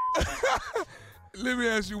that. Let me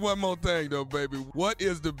ask you one more thing, though, baby. What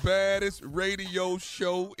is the baddest radio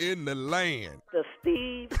show in the land? The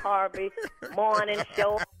Steve Harvey Morning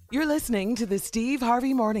Show. You're listening to the Steve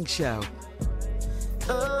Harvey Morning Show.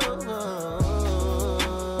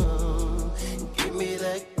 Give me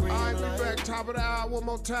that green light. All right, we back top of the hour one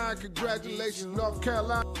more time. Congratulations, North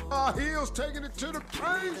Carolina. Our Heels taking it to the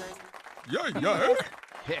paint. Yeah.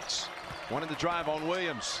 Hicks wanted to drive on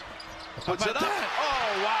Williams. Puts it up.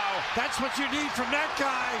 Oh, wow. That's what you need from that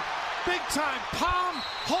guy. Big time. Palm,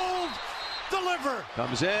 hold, deliver.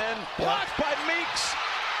 Comes in. Blocked by Meeks.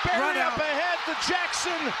 Barry up ahead to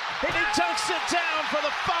Jackson. And he dunks it down for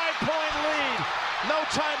the 5-point lead. No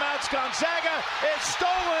timeouts. Gonzaga is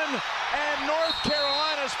stolen. And North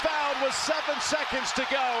Carolina's fouled with 7 seconds to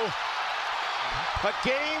go. A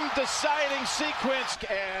game-deciding sequence.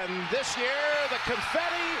 And this year, the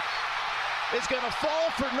confetti is going to fall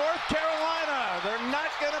for North Carolina. They're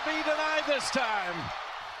not going to be denied this time.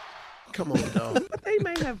 Come on, dog. But they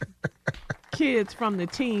may have kids from the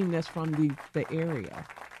team that's from the area.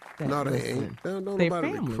 No, they ain't. Don't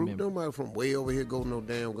nobody recruit. Nobody from way over here go no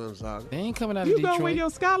damn Gonzaga. They ain't coming out of You Detroit. go where your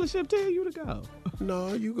scholarship tell you to go.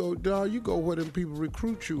 No, you go, dog. You go where them people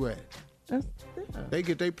recruit you at. They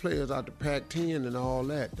get their players out the Pac-10 and all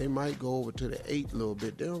that. They might go over to the 8 a little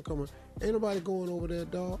bit. They don't come. Ain't nobody going over there,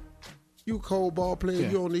 dog. You cold ball player.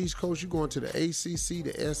 You on the East Coast. You going to the ACC,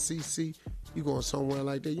 the SEC. You going somewhere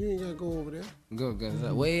like that. You ain't got to go over there. Go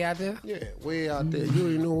way out there? Yeah, way out there. You don't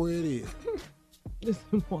even know where it is. It's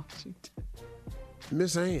in Washington.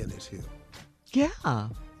 Miss Ann is here. Yeah.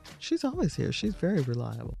 She's always here. She's very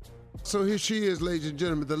reliable. So here she is, ladies and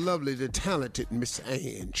gentlemen, the lovely, the talented Miss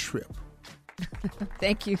Ann Tripp.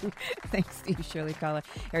 Thank you. Thanks, Steve, Shirley, Carla,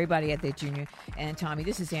 everybody at the Junior, and Tommy.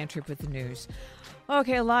 This is Ann Tripp with the news.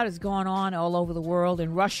 Okay, a lot is going on all over the world.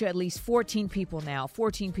 In Russia, at least 14 people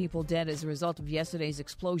dead as a result of yesterday's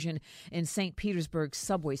explosion in St. Petersburg's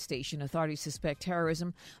subway station. Authorities suspect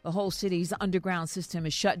terrorism. The whole city's underground system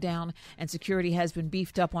is shut down, and security has been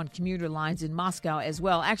beefed up on commuter lines in Moscow as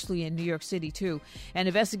well, actually in New York City, too. An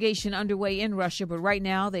investigation underway in Russia, but right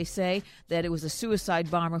now they say that it was a suicide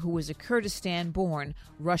bomber who was a Kurdistan-born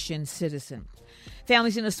Russian citizen.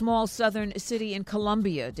 Families in a small southern city in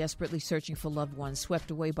Colombia desperately searching for loved ones swept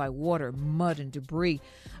away by water, mud, and debris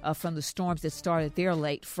from the storms that started there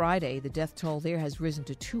late Friday. The death toll there has risen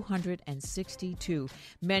to 262,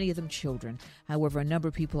 many of them children. However, a number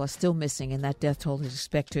of people are still missing, and that death toll is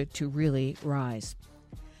expected to really rise.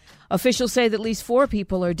 Officials say that at least 4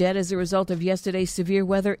 people are dead as a result of yesterday's severe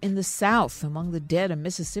weather in the South. Among the dead, a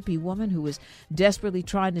Mississippi woman who was desperately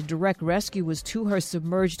trying to direct rescue was to her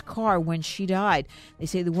submerged car when she died. They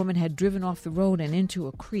say the woman had driven off the road and into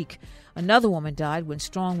a creek. Another woman died when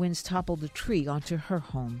strong winds toppled a tree onto her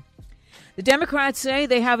home. The Democrats say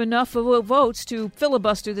they have enough votes to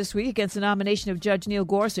filibuster this week against the nomination of Judge Neil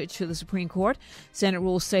Gorsuch to the Supreme Court. Senate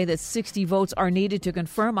rules say that 60 votes are needed to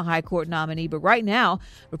confirm a high court nominee, but right now,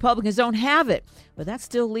 Republicans don't have it. But that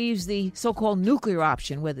still leaves the so-called nuclear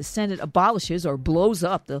option, where the Senate abolishes or blows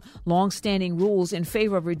up the long-standing rules in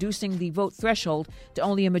favor of reducing the vote threshold to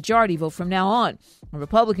only a majority vote from now on. And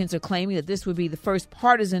Republicans are claiming that this would be the first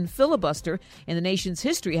partisan filibuster in the nation's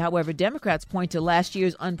history. However, Democrats point to last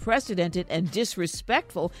year's unprecedented unprecedented and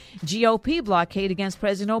disrespectful GOP blockade against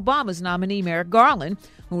President Obama's nominee, Merrick Garland,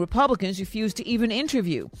 who Republicans refused to even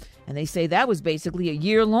interview. And they say that was basically a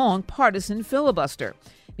year-long partisan filibuster.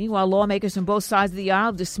 Meanwhile, lawmakers on both sides of the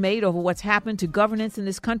aisle dismayed over what's happened to governance in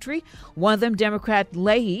this country. One of them, Democrat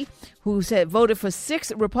Leahy, who said voted for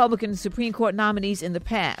 6 Republican Supreme Court nominees in the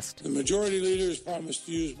past. The majority leader has promised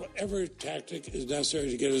to use whatever tactic is necessary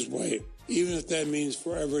to get his way, even if that means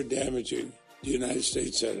forever damaging the United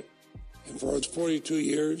States Senate. And for its 42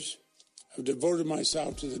 years, I've devoted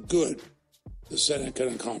myself to the good the Senate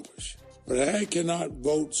can accomplish. But I cannot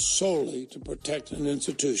vote solely to protect an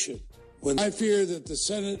institution when I fear that the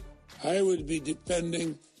Senate I would be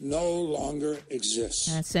defending no longer exists.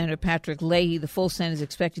 That's Senator Patrick Leahy. The full Senate is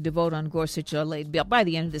expected to vote on Gorsuch by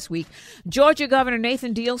the end of this week. Georgia Governor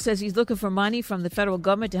Nathan Deal says he's looking for money from the federal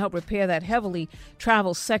government to help repair that heavily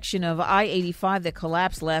traveled section of I-85 that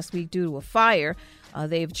collapsed last week due to a fire.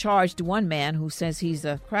 They've charged one man who says he's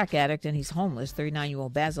a crack addict and he's homeless,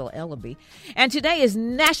 39-year-old Basil Ellaby. And today is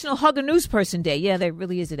National Hug a News Person Day. Yeah, there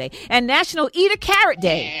really is a day. And National Eat a Carrot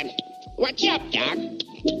Day. What's up, Doc?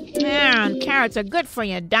 Man, carrots are good for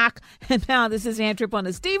you, Doc. And now this is Ann Tripp on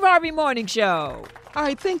the Steve Harvey Morning Show. All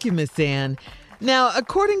right, thank you, Miss Ann. Now,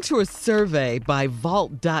 according to a survey by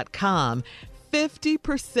Vault.com,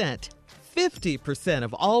 50%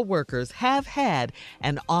 of all workers have had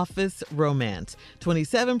an office romance.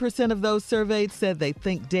 27% of those surveyed said they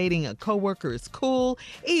think dating a coworker is cool,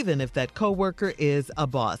 even if that coworker is a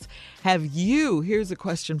boss. Here's a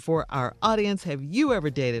question for our audience, have you ever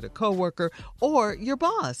dated a coworker or your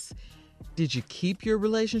boss? Did you keep your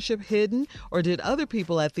relationship hidden, or did other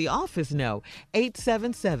people at the office know?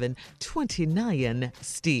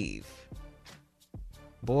 877-29-STEVE.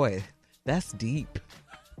 Boy, that's deep.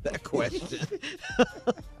 That question.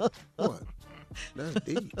 What? That's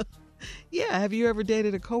deep. Yeah, have you ever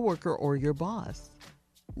dated a coworker or your boss?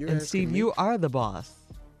 And Steve, me? you are the boss.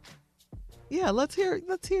 Yeah, let's hear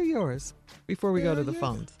yours before we go to the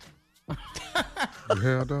phones.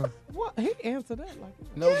 Hell no. What? He answered that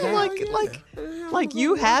like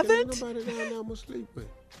you haven't? Nobody down there I'm gonna sleep with.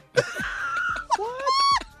 What?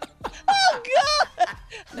 Oh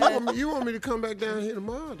God! You want me to come back down here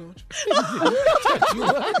tomorrow, don't you?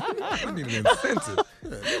 I need an incentive.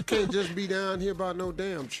 You can't just be down here about no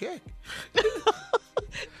damn check.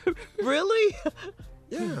 Really?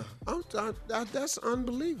 Yeah, that's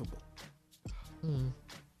unbelievable. You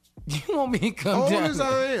want me to come Old down? as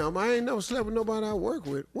I am, I ain't never slept with nobody I work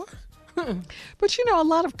with. What? But a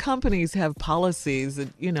lot of companies have policies that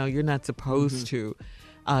you're not supposed to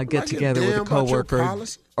get together with a coworker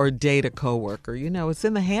or date a coworker. It's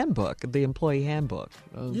in the handbook, the employee handbook.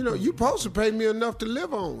 You supposed to pay me enough to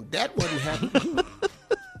live on. That wasn't happening.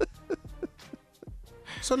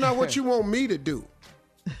 So now, what you want me to do?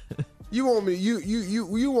 You want me?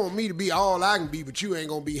 You want me to be all I can be, but you ain't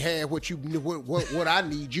gonna be half what I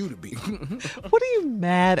need you to be. What are you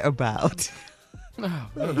mad about?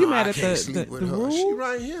 You mad at the rule? She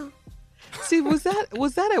right here. See, was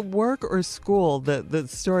that at work or school? The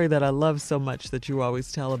story that I love so much that you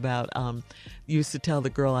always tell about. You used to tell the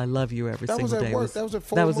girl, "I love you" every single day. That was at work.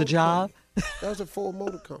 That was a job. That was a Ford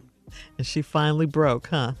Motor Company. And she finally broke,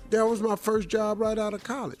 huh? That was my first job right out of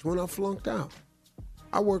college when I flunked out.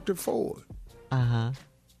 I worked at Ford. Uh-huh.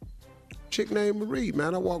 Chick named Marie,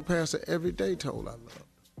 man. I walk past her every day, told I loved her.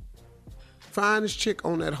 Finest chick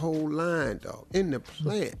on that whole line, dog, in the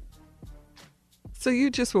plant. So you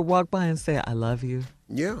just would walk by and say, "I love you"?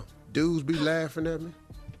 Yeah. Dudes be laughing at me.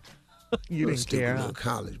 You didn't care, huh? Little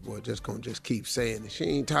college boy just gonna keep saying it. She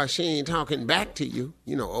ain't talking back to you.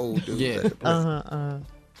 Old dudes at the plant.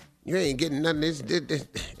 You ain't getting nothing. This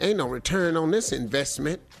ain't no return on this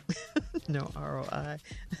investment. No ROI.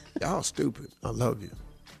 Y'all stupid. I love you.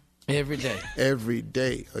 Every day. Every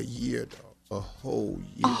day, a year, dog. A whole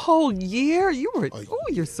year. A whole year?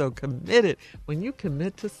 You're so committed. When you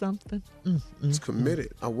commit to something. It's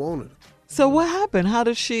committed. I wanted her. So what happened? How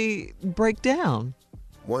did she break down?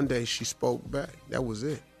 One day she spoke back. That was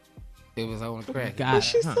it. It was on crack. What did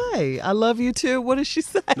she say? "I love you too"? What did she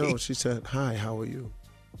say? No, she said, "Hi, how are you?"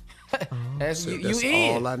 That's That's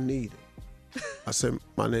all I needed. I said,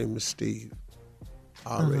 "My name is Steve.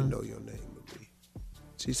 I already know your name, Marie."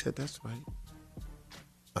 She said, "That's right."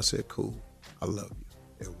 I said, "Cool. I love you."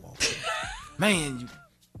 And walked away. Man,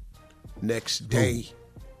 Next day,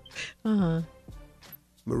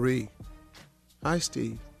 Marie, "Hi,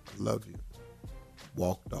 Steve. I love you."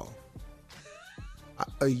 Walked off.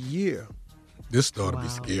 A year. This started to be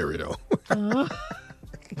scary, though.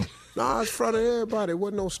 Nah, it's in front of everybody.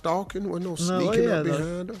 Wasn't no stalking. Wasn't no sneaking up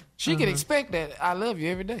behind her. She could expect that I love you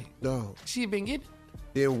every day. No. She been getting.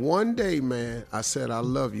 Then one day, man, I said, I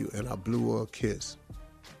love you, and I blew her a kiss.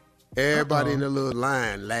 Everybody in the little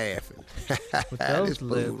line laughing. This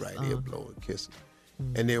fool right here blowing kisses.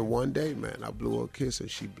 And then one day, man, I blew her a kiss, and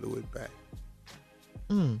she blew it back.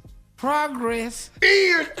 Progress.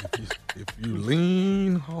 If you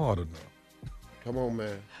lean hard enough. Come on,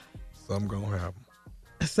 man. Something going to happen.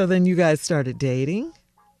 So then you guys started dating?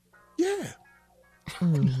 Yeah.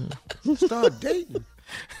 Start dating.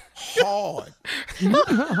 Hard.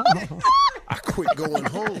 I quit going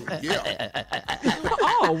home. Yeah.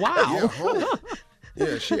 Oh, wow. Yeah, home.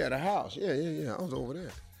 Yeah, she had a house. Yeah. I was over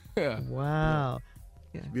there. Yeah. Wow.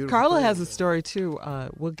 Beautiful Carla thing. has a story too.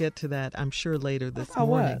 We'll get to that, I'm sure, later this Oh,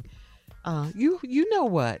 what? morning. You know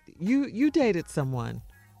what? You dated someone,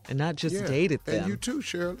 and not just dated them. And you too,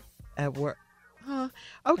 Shirley. At work. Huh?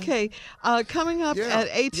 Okay. Coming up Yeah. at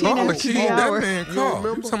 18 Carla after keyed the that hour. man You car.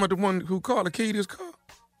 remember? You talking about the one who called the key to his car?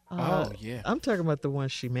 Oh, yeah. I'm talking about the one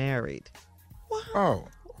she married. Oh.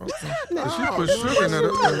 No, She put sugar in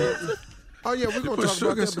that. Oh, yeah, we're going to put talk about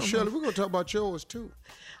sugar that, but somewhere. Shirley, we're going to talk about yours, too.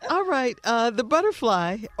 All right. The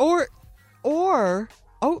butterfly or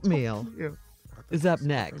oatmeal is up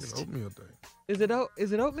next. Oatmeal day. Is it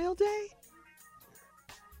oatmeal day?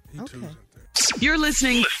 Okay. You're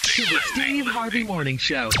listening to the Steve Harvey Morning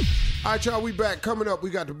Show. All right, y'all, we back. Coming up, we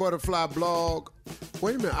got the Butterfly blog.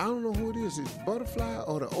 Wait a minute, I don't know who it is. Is it Butterfly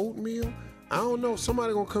or the oatmeal? I don't know.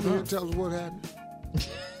 Somebody going to come here and tell us what happened.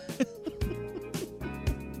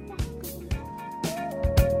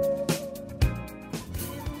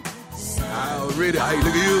 Already, hey, look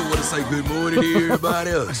at you. Want to say good morning to everybody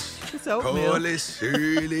else. It's oatmeal. Carly,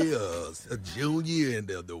 Shirley, Junior, and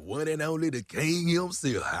the one and only, the king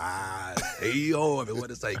himself. Hey, Harvey, want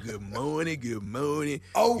to say good morning, good morning,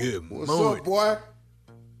 good What's morning. up, boy?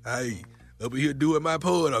 Hey, up here doing my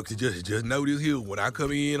product. Just notice here, when I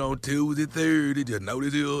come in on Tuesday, Thursday, just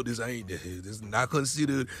notice here, this is not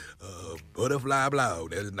considered butterfly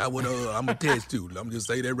blog. That is not what I'm attached to. I'm just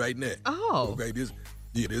say that right now. Oh. Okay, this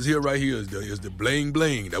here right here is the bling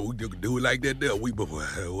bling. That we do it like that there.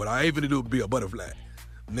 What I ain't finna do is be a butterfly.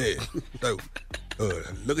 Nah. So,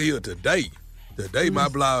 look at here today. Today my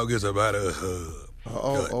blog is about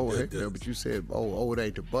but you said, it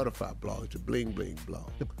ain't the butterfly blog, it's the bling bling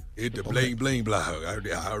blog. It's the bling bling blog. I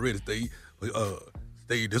already Steve.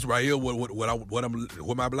 Steve, this right here,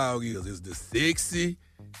 what my blog is the sexy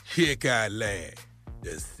checkout line.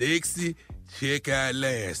 The sexy checkout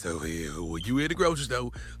line. So when you at the grocery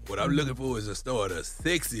store, what I'm looking for is a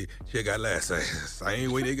sexy checkout line.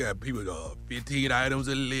 Same way they got people 15 items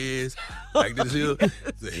a list like this here.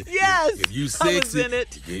 Yes, if you I was sexy, in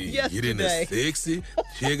it get in the sexy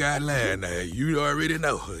checkout line. Now you already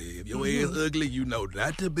know if your ass ugly, you know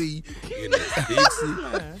not to be in the sexy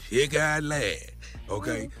checkout line.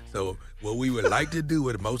 Okay, so what we would like to do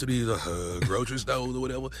with most of these grocery stores or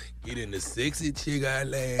whatever, get in the sexy checkout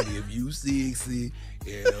line if you sexy,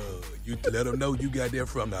 and you let them know you got that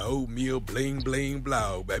from the oatmeal bling bling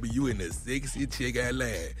blog, baby. You in the sexy checkout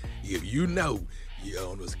line. If you know, you're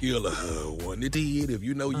on a scale of 1 to 10, if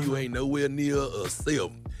you know you ain't nowhere near a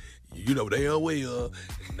 7, you know damn well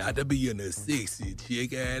not to be in the sexy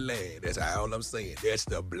checkout line. That's all I'm saying. That's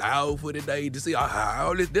the blog for today. To see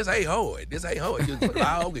how this ain't hard. This ain't hard. Just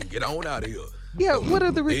blog and get on out of here. Yeah, what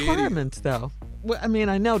are the requirements, though? Well, I mean,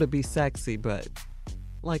 I know to be sexy, but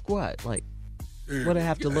like what? Like, what do I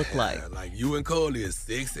have to look like? Like you and Carly is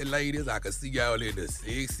sexy ladies. I can see y'all in the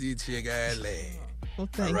sexy checkout line. Well,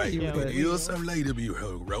 thank all right, you. But you're some lady be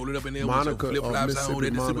rolling up in there Monica, with your flip-flops on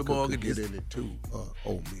in the Monica supermarket. could get in it too,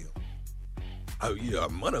 oatmeal. Oh yeah,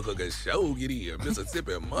 Monica can show get in.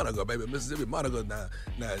 Mississippi Monica, baby. Mississippi Monica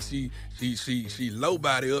now she low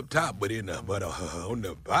body up top, but on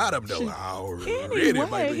the bottom though, already,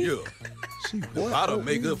 baby. Yeah. The bottom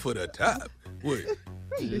make up for the top. What?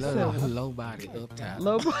 Low body up top.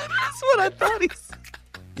 Low body. That's what I thought he said.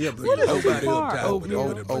 Yeah, but low body up top.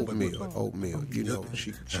 Oatmeal. You know,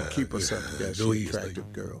 she keep herself together. She's an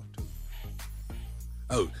attractive girl too.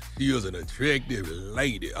 Oh, she is an attractive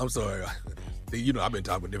lady. I'm sorry. You know, I've been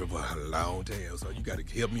talking with them for a long time, so you got to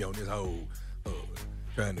help me on this whole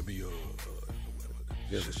trying to be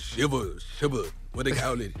shiver, what they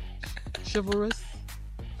call it? Chivalrous?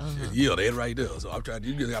 Yeah, that right there. So I'm trying to,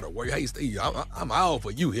 you just got to work. Hey, Steve, I'm all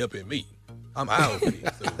for you helping me. I'm out for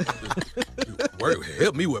this. So,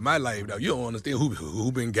 help me with my life now. You don't understand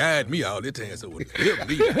who been guiding me all this time, so help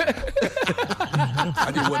me.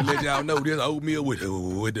 I just want to let y'all know this oatmeal with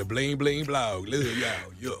the bling bling blog. Love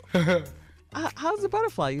y'all. Yeah. How's the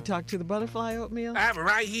butterfly? You talked to the butterfly oatmeal? I'm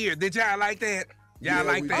right here. Did y'all like that? Y'all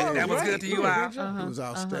like that? That was good to you all? It was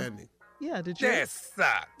outstanding. Yeah, did you? That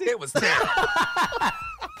sucked. It was terrible.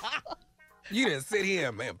 You didn't sit here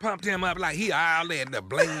and pumped him up like he all at the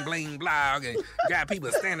bling bling blog and got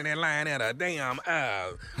people standing in line at a damn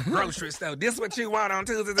grocery store. This what you want on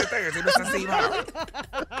Tuesdays and Thursdays, Mr. Steve Harvey.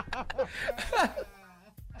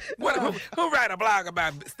 Who write a blog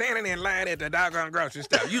about standing in line at the doggone grocery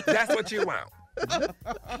store? That's what you want.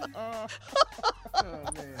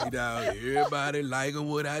 You know, everybody liking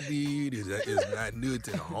what I did. It's not new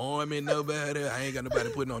to harming nobody. I ain't got nobody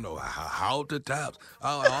putting on no halter tops.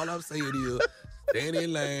 All I'm saying is, stand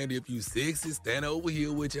in line. If you sexy, stand over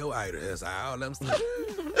here with your idol. That's all I'm saying.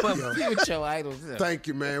 With your idols. Thank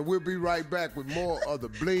you, man. We'll be right back with more of the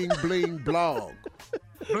Bling Bling blog.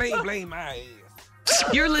 Bling bling my ass.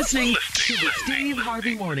 You're listening to the Steve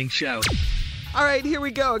Harvey Morning Show. All right, here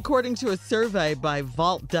we go. According to a survey by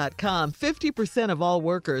Vault.com, 50% of all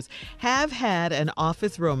workers have had an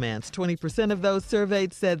office romance. 20% of those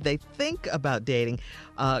surveyed said they think about dating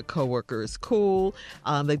a coworker is cool.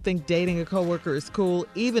 They think dating a coworker is cool,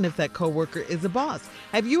 even if that coworker is a boss.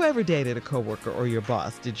 Have you ever dated a coworker or your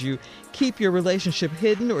boss? Did you keep your relationship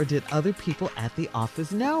hidden, or did other people at the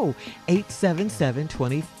office know?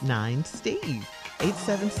 877-29-STEVE.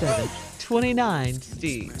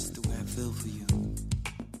 877-29-STEVE.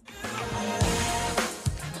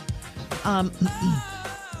 All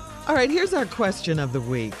right, here's our question of the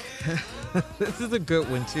week. This is a good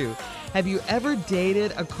one, too. Have you ever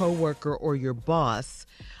dated a coworker or your boss?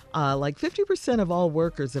 Like 50% of all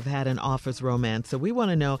workers have had an office romance. So we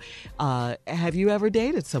want to know, have you ever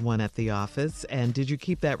dated someone at the office? And did you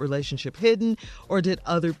keep that relationship hidden, or did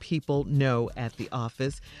other people know at the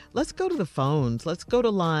office? Let's go to the phones. Let's go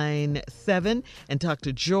to line 7 and talk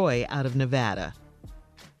to Joy out of Nevada.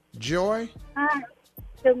 Joy? Hi.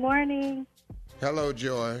 Good morning. Hello,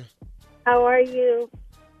 Joy. How are you?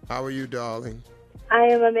 How are you, darling? I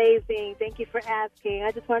am amazing. Thank you for asking.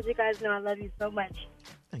 I just wanted you guys to know I love you so much.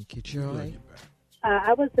 Thank you, Joy.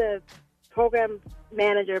 I was a program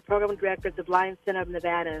director at the Blind Center of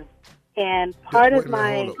Nevada. And part of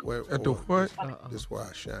my... At the what? This is why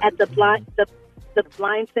I shine. At the Blind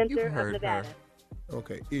Center of Nevada.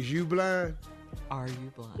 Okay. Is you blind? Are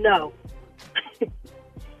you blind? No.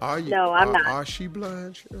 Are you? No, I'm not. Are she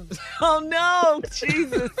blind, Shirley? Oh, no.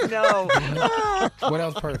 Jesus, no. Well, that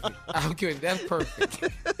was perfect. I'm kidding. That's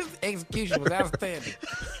perfect. Execution was outstanding.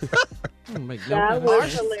 That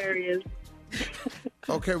was hilarious.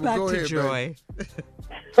 Okay, well, Back go to ahead, Joy.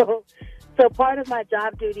 So part of my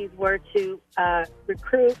job duties were to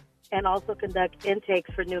recruit and also conduct intakes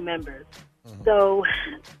for new members. So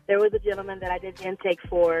there was a gentleman that I did intake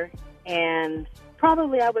for, and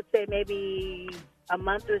probably I would say maybe a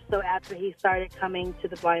month or so after he started coming to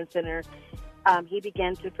the Blind Center, he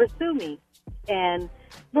began to pursue me. And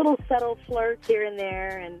little subtle flirts here and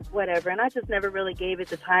there and whatever. And I just never really gave it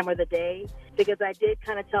the time or the day, because I did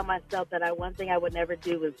kind of tell myself that one thing I would never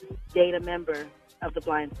do was date a member of the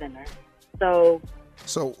Blind Center.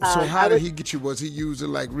 So how did he get you? Was he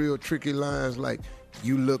using like real tricky lines like,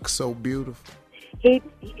 you look so beautiful? He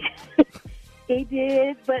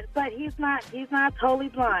did, but he's not totally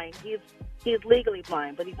blind. He's legally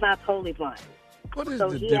blind, but he's not totally blind. What is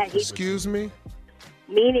the difference? Excuse me?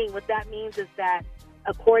 Meaning, what that means is that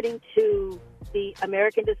according to the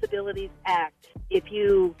American Disabilities Act, if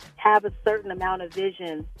you have a certain amount of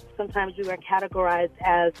vision, sometimes you are categorized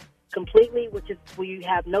as completely, which is where you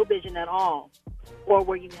have no vision at all, or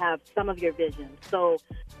where you have some of your vision. So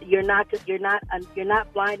you're not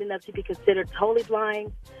blind enough to be considered totally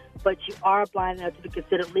blind, but you are blind enough to be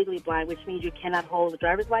considered legally blind, which means you cannot hold a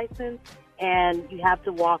driver's license and you have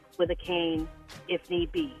to walk with a cane if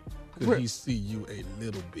need be. Could he see you a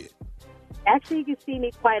little bit? Actually, you can see me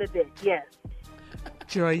quite a bit, yes.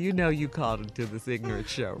 Joy, you know you called into this ignorant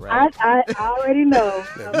show, right? I already know.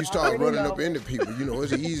 Now, if you start running up into people,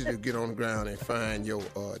 it's easy to get on the ground and find your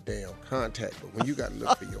damn contact. But when you got to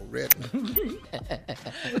look for your retina.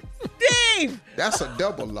 Steve! That's a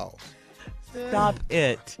double loss. Stop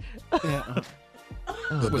it.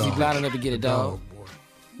 Was he blind enough to get a dog?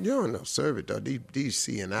 You don't know, service dog. These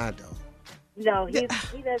CNI dogs. No, he's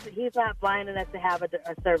not blind enough to have a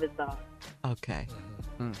service dog. Okay.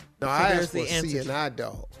 No, I asked for a CNI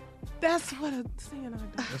dog. That's what a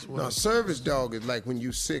CNI dog. No, a service dog is like when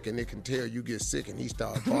you sick and it can tell you get sick and he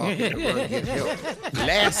starts barking and run get help.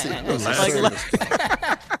 Lassie was a service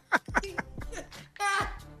dog.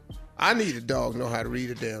 I need a dog know how to read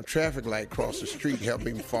a damn traffic light across the street, help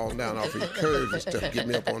me fall down off his curves and stuff, get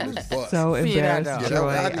me up on this bus. So embarrassed, Joy.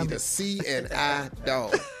 I need a CNI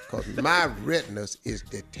dog because my retinas is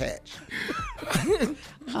detached.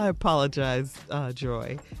 I apologize,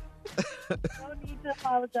 Joy. No need to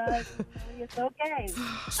apologize. It's okay.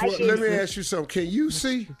 Let me ask you something. Can you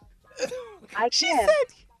see? I can.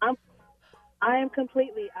 I'm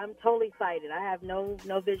totally sighted. I have no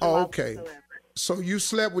visual Oh, okay. whatsoever. So you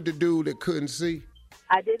slept with the dude that couldn't see?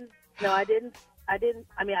 I didn't. No, I didn't. I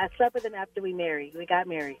mean, I slept with him after we married. We got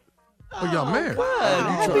married. Oh, y'all married?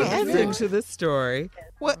 Good. Happy ending to this story.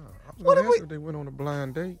 What? What have we? They went on a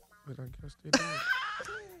blind date, but I guess they did.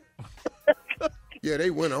 Yeah,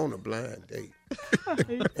 they went on a blind date.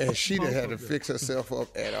 And she didn't have to fix herself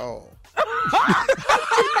up at all.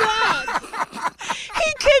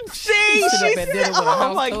 He can see. Sitting up at dinner with a Oh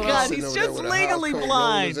house my coat God, on. he's Sitting over there just with a legally house coat,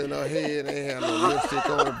 blind. rollers in her head, they had no lipstick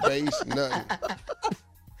on her base, nothing.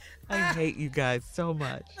 I hate you guys so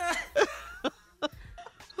much.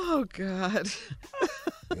 Oh God.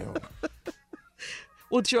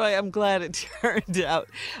 Well, Joy, I'm glad it turned out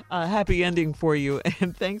a happy ending for you,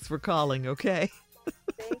 and thanks for calling. Okay.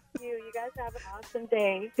 Thank you. You guys have an awesome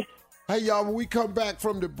day. Hey, y'all, when we come back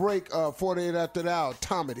from the break, 48 after the hour,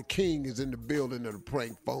 Tommy the King is in the building of the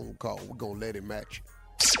prank phone call. We're going to let him at you.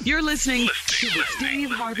 You're listening to the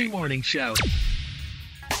Steve Harvey Morning Show.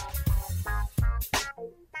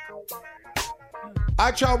 All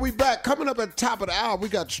right, y'all, we back. Coming up at the top of the hour, we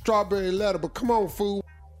got the strawberry letter, but come on, fool.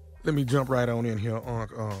 Let me jump right on in here.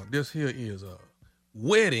 This here is a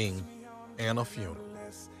wedding and a funeral.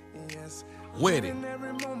 Wedding and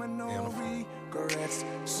a funeral.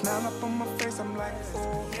 Smile up on my face, I'm like,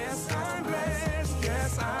 oh, yes, I'm blessed.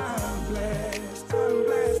 Yes, I'm blessed. I'm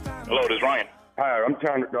blessed. Hello, this is Ryan. Hi, I'm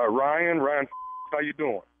trying to, Ryan. Ryan, how you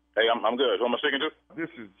doing? Hey, I'm good. Who am I speaking to? This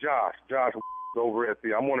is Josh. Josh over at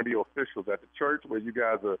I'm one of the officials at the church where you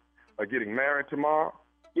guys are getting married tomorrow.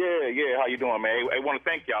 Yeah. How you doing, man? I want to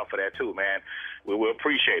thank y'all for that, too, man. We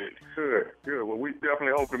appreciate it. Good. Well, we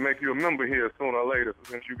definitely hope to make you a member here sooner or later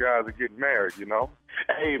since you guys are getting married, you know?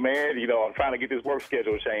 Hey, man, I'm trying to get this work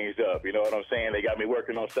schedule changed up. You know what I'm saying? They got me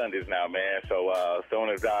working on Sundays now, man. So as soon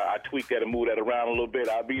as I tweak that and move that around a little bit,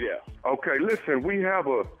 I'll be there. Okay, listen, we have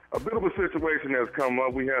a bit of a situation that's come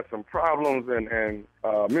up. We had some problems and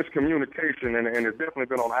miscommunication, and it's definitely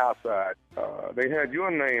been on our side. They had your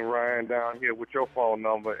name, Ryan, down here with your phone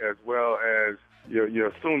number, as well as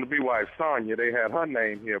your soon-to-be wife, Sonia. They had her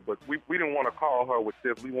name here, but we didn't want to call her with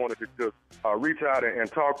this. We wanted to just reach out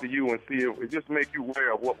and talk to you and see if it just make you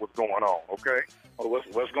aware of what was going on, okay? Oh,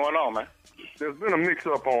 what's going on, man? There's been a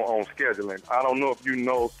mix-up on scheduling. I don't know if you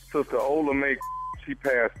know, Sister Ola May, she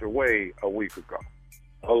passed away a week ago.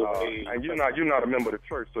 And you're not a member of the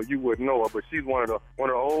church, so you wouldn't know her, but she's one of the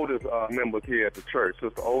oldest members here at the church.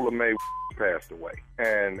 Sister Ola May passed away.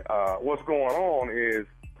 And what's going on is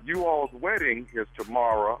you all's wedding is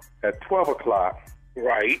tomorrow at 12 o'clock.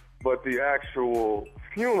 Right. But the actual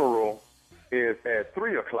funeral is at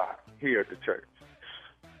 3 o'clock here at the church.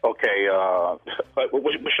 Okay.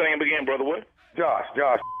 What's your name again, brother? What? Josh.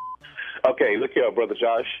 Okay, look here, brother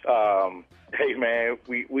Josh. Hey, man,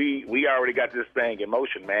 we already got this thing in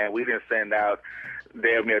motion, man. We didn't send out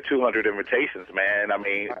damn near 200 invitations, man. I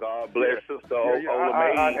mean, God bless Sister Ola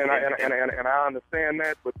May. And I understand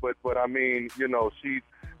that, but I mean,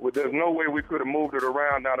 there's no way we could have moved it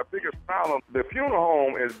around. Now, the biggest problem, the funeral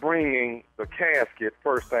home is bringing the casket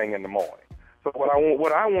first thing in the morning. So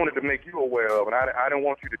what I wanted to make you aware of, and I didn't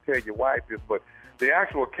want you to tell your wife this, but the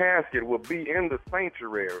actual casket will be in the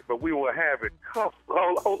sanctuary, but we will have it covered.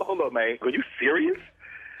 Hold up, man. Are you serious?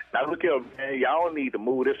 Now, look here, man. Y'all need to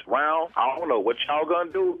move this around. I don't know what y'all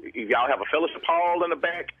gonna do. If y'all have a fellowship hall in the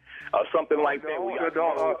back or something like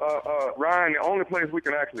that. Ryan, the only place we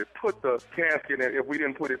can actually put the casket in, if we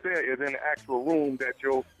didn't put it there, is in the actual room that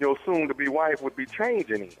your soon-to-be wife would be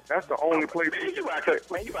changing in. That's the only place. You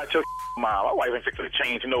about your mom. My wife ain't fixing to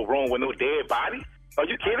change in no room with no dead body. Are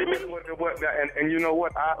you kidding me? And you know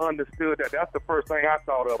what? I understood that. That's the first thing I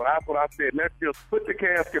thought of. And that's what I said. Let's just put the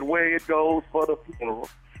casket where it goes for the funeral.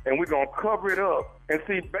 And we're going to cover it up. And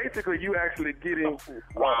see, basically, you actually getting...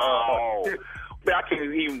 Wow. I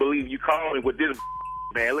can't even believe you called me with this,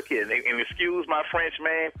 man. Look here. And excuse my French,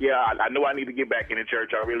 man. Yeah, I know I need to get back in the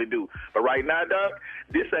church. I really do. But right now, Doug,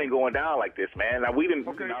 this ain't going down like this, man. Now, we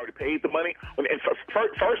already paid the money. And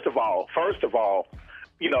first of all,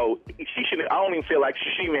 she shouldn't. I don't even feel like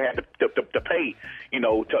she even had to pay,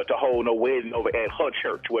 to hold no wedding over at her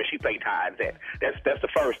church where she pay tithes at. That's the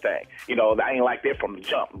first thing. I ain't like that from the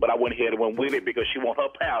jump. But I went ahead and went with it because she want her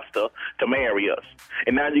pastor to marry us.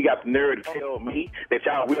 And now you got the nerve to tell me that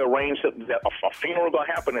y'all rearranged that a funeral gonna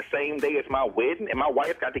happen the same day as my wedding, and my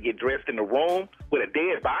wife got to get dressed in the room with a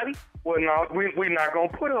dead body. Well, no, we're not gonna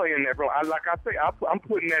put her in that room. Like I say, I'm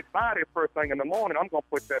putting that body first thing in the morning. I'm gonna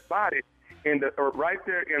put that body right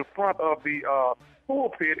there in front of the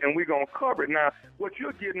pulpit, and we're going to cover it. Now, what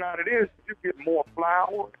you're getting out of this, you get more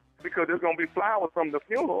flowers, because there's going to be flowers from the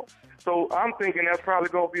funeral. So I'm thinking that's probably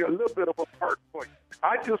going to be a little bit of a perk for you.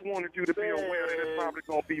 I just wanted you to be aware that there's probably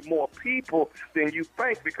going to be more people than you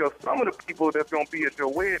think, because some of the people that's going to be at your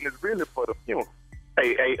wedding is really for the funeral.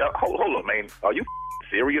 Hey, hold on, man. Are you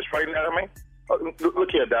serious right now, man?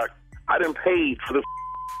 Look here, Doc. I done paid for the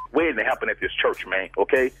wedding to happen at this church, man,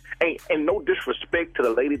 okay? And no disrespect to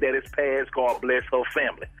the lady that is passed, God bless her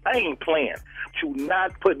family. I ain't playing. You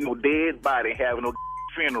not putting no dead body having no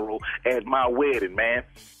funeral at my wedding, man.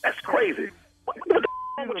 That's crazy. What the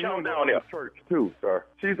with y'all down there? Church too, sir.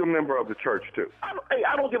 She's a member of the church too. I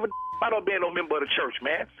don't give a about being no member of the church,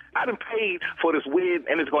 man. I done paid for this wedding,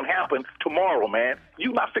 and it's gonna happen tomorrow, man.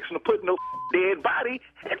 You not fixing to put no dead body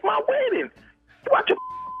at my wedding. Watch your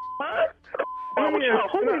mind. Okay,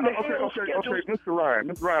 Mr.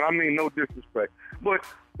 Ryan, I mean no disrespect, but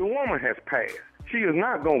the woman has passed. She is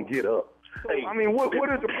not gonna get up. So, Hey, I mean, what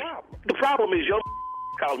is the problem? The problem is your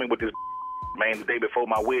called me with this man the day before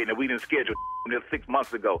my wedding, and we didn't schedule this 6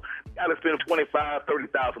 months ago. I got to spend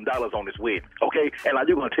 $25,000-$30,000 on this wedding, okay? And now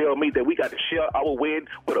you're gonna tell me that we got to share our wedding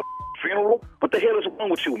with a funeral? What the hell is wrong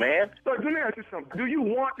with you, man? So let me ask you something. Do you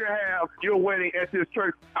want to have your wedding at this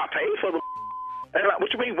church? I paid for the. And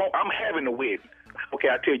what you mean? I'm having the wedding. Okay,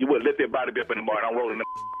 I tell you what. Let that body be up in the bar, and I'm rolling the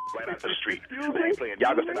right out to the street. I ain't playing.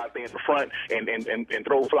 Y'all can sit out there in the front and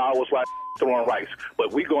throw flowers while throwing rice.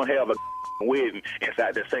 But we gonna have a wedding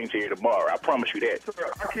inside that sanctuary tomorrow. I promise you that.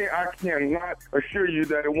 Sir, I cannot assure you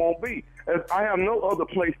that it won't be. As I have no other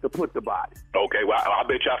place to put the body. Okay, well, I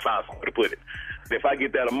bet y'all find somewhere to put it. If I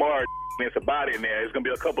get that Amari, there's a body in there. There's gonna be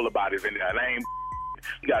a couple of bodies in there. And I ain't.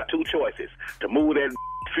 You got two choices: to move that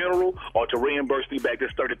funeral or to reimburse me back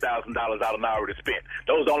this $30,000 I done already spent.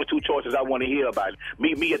 Those are the only two choices I want to hear about.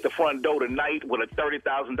 Meet me at the front door tonight with a $30,000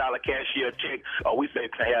 cashier check, or we say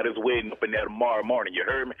to have this wedding up in there tomorrow morning. You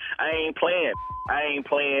heard me? I ain't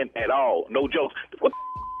playing at all. No jokes. What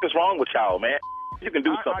the is wrong with y'all, man? You can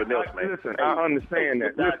do something else, man. Listen, I understand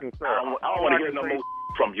that. Listen, sir. I don't want to hear no more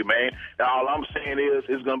from you, man. All I'm saying is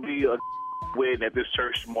it's going to be a wedding at this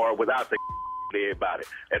church tomorrow without the everybody.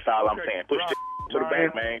 That's all I'm saying. Push the to the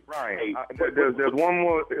back, man. Ryan, hey, there's one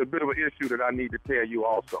more bit of an issue that I need to tell you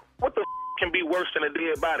also. What the can be worse than a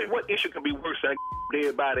dead body? What issue can be worse than a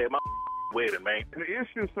dead body at my wedding, man? The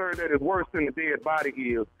issue, sir, that is worse than the dead body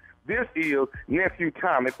is, this is Nephew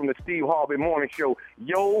Tommy from the Steve Harvey Morning Show.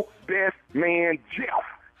 Your best man, Jeff,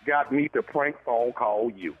 got me to prank phone call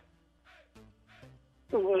you.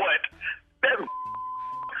 What? That's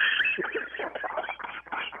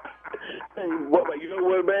hey, what, you know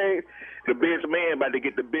what, man? The best man about to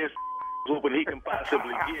get the best whooping he can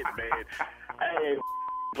possibly get, man. I ain't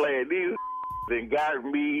playing these and got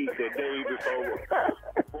me the day before.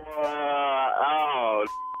 Oh,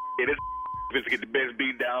 this is get the best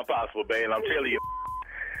beat down possible, man. I'm telling you.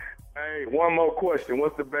 Hey, one more question.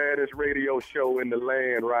 What's the baddest radio show in the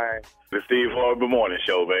land, Ryan? The Steve Harvey Morning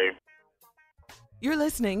Show, babe. You're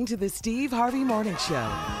listening to the Steve Harvey Morning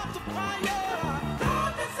Show.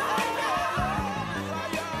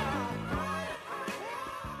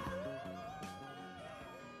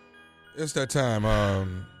 It's that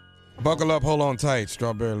time. Buckle up, hold on tight,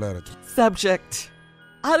 strawberry letter. Subject: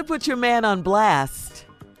 how to put your man on blast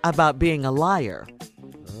about being a liar.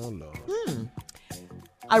 Oh, Lord.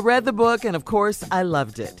 I read the book, and of course, I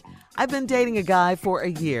loved it. I've been dating a guy for a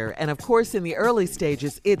year, and of course, in the early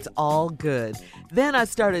stages, it's all good. Then I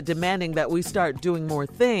started demanding that we start doing more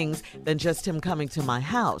things than just him coming to my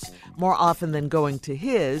house, more often than going to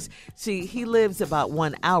his. See, he lives about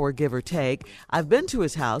 1 hour, give or take. I've been to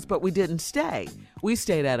his house, but we didn't stay. We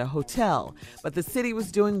stayed at a hotel, but the city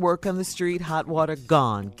was doing work on the street, hot water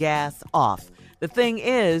gone, gas off. The thing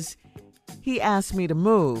is, he asked me to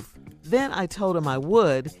move. Then I told him I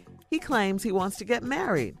would. He claims he wants to get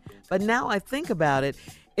married. But now I think about it,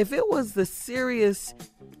 if it was that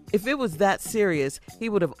serious, he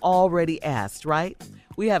would have already asked, right?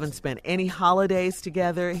 We haven't spent any holidays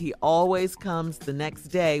together. He always comes the next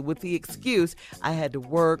day with the excuse, I had to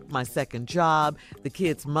work, my second job, the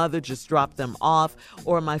kid's mother just dropped them off,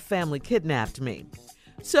 or my family kidnapped me.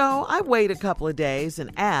 So I wait a couple of days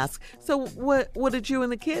and ask, so what did you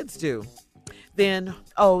and the kids do? Then,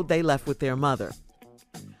 they left with their mother.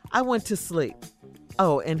 I went to sleep.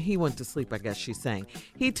 Oh, and he went to sleep, I guess she's saying.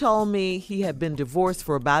 He told me he had been divorced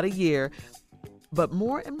for about a year, but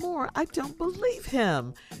more and more, I don't believe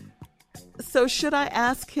him. So should I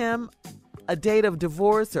ask him a date of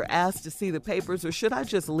divorce or ask to see the papers, or should I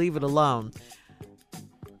just leave it alone?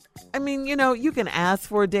 I mean, you can ask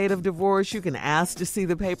for a date of divorce. You can ask to see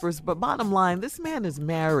the papers. But bottom line, this man is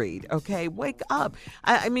married, okay? Wake up.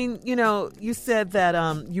 I mean, you said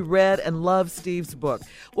that you read and loved Steve's book.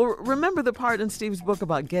 Well, remember the part in Steve's book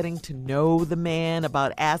about getting to know the man,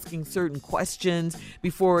 about asking certain questions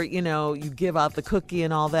before, you give out the cookie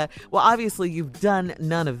and all that? Well, obviously, you've done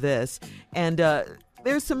none of this. And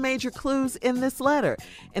there's some major clues in this letter.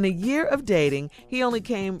 In a year of dating, he only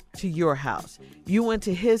came to your house. You went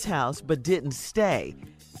to his house but didn't stay.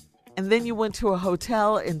 And then you went to a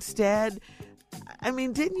hotel instead. I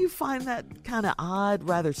mean, didn't you find that kind of odd,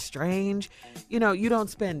 rather strange? You don't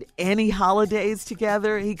spend any holidays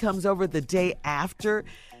together. He comes over the day after.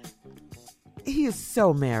 He is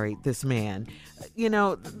so married, this man.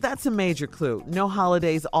 That's a major clue. No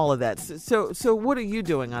holidays, all of that. So what are you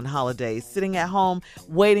doing on holidays? Sitting at home,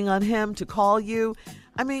 waiting on him to call you?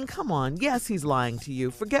 I mean, come on. Yes, he's lying to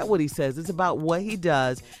you. Forget what he says. It's about what he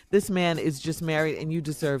does. This man is just married, and you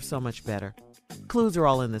deserve so much better. Clues are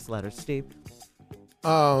all in this letter, Steve.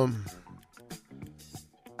 How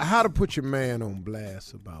to put your man on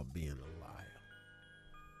blast about being a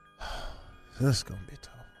liar. That's going to be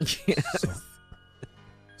tough. Yes.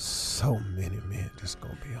 So many men, just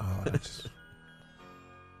gonna be hard.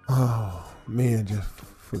 Men, just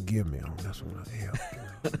forgive me on this one.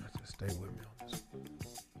 Just stay with me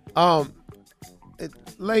on this.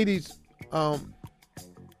 Ladies,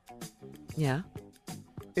 yeah.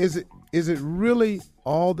 Is it really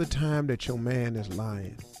all the time that your man is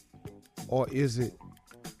lying, or is it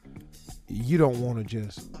you don't want to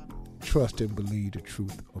just trust and believe the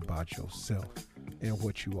truth about yourself and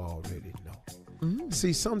what you already know?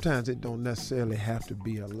 See, sometimes it don't necessarily have to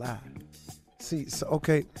be a lie. See, so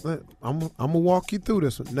okay, I'm gonna walk you through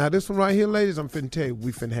this one. Now, this one right here, ladies, I'm finna tell you,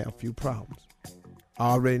 we finna have a few problems.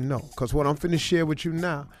 I already know, because what I'm finna share with you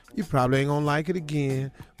now, you probably ain't gonna like it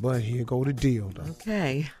again, but here go the deal, though.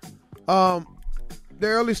 Okay. The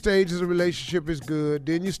early stages of the relationship is good.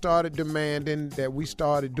 Then you started demanding that we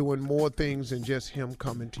started doing more things than just him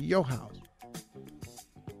coming to your house.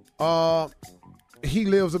 He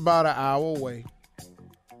lives about an hour away.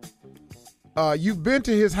 You've been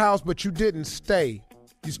to his house, but you didn't stay.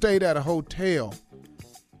 You stayed at a hotel.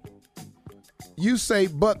 You say,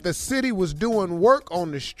 but the city was doing work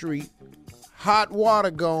on the street, hot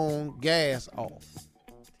water gone, gas off.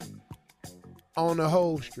 On the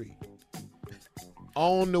whole street.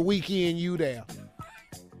 On the weekend, you there.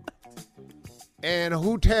 And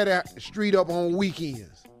who tear that street up on weekends?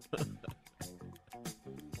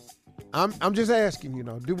 I'm just asking, we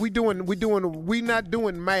not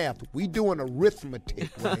doing math. We doing arithmetic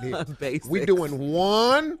right here. We doing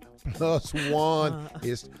 1 + 1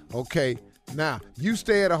 is okay. Now, you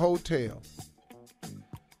stay at a hotel.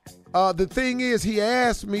 The thing is, he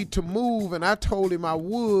asked me to move, and I told him I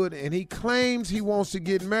would, and he claims he wants to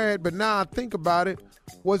get married, but now I think about it,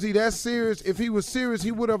 was he that serious? If he was serious,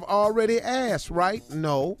 he would have already asked, right?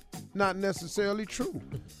 No, not necessarily true.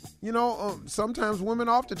 Sometimes women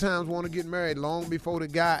oftentimes want to get married long before the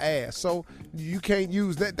guy asks. So you can't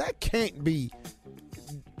use that. That can't be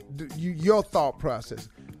your thought process.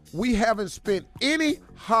 We haven't spent any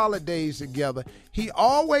holidays together. He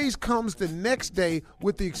always comes the next day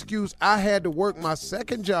with the excuse, I had to work my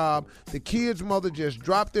second job, the kid's mother just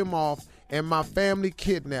dropped him off, and my family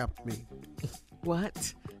kidnapped me.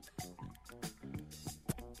 What?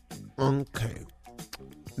 Okay.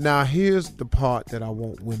 Now, here's the part that I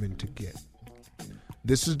want women to get.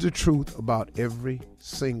 This is the truth about every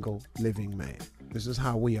single living man. This is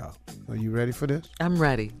how we are. Are you ready for this? I'm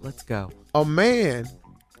ready. Let's go. A man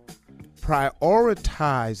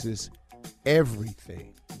prioritizes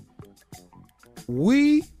everything.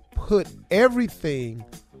 We put everything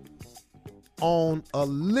on a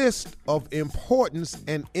list of importance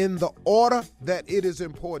and in the order that it is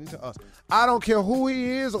important to us. I don't care who he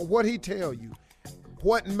is or what he tell you.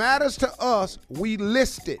 What matters to us, we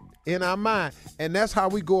list it in our mind. And that's how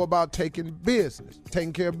we go about taking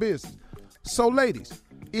care of business. So, ladies,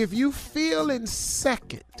 if you feel in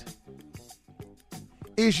second,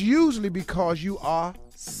 it's usually because you are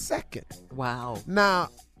second. Wow. Now,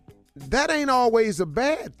 that ain't always a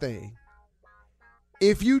bad thing.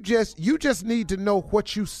 If you just need to know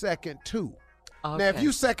what you second to. Okay. Now, if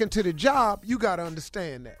you second to the job, you got to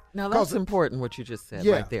understand that. Now, that's important what you just said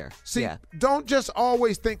right there. See, don't just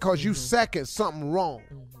always think because you second something wrong.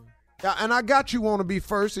 And I got you want to be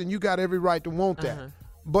first, and you got every right to want that.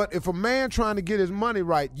 But if a man trying to get his money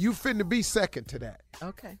right, you finna be second to that.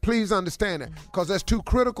 Okay. Please understand that, because that's too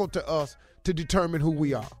critical to us to determine who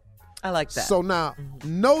we are. I like that. So now,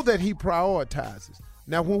 know that he prioritizes.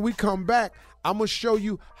 Now, when we come back, I'm going to show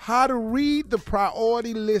you how to read the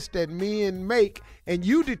priority list that men make, and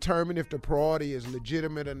you determine if the priority is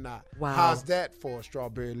legitimate or not. Wow. How's that for a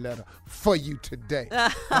strawberry letter for you today?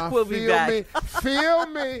 We'll be back. Me? Feel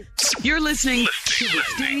me? You're listening to the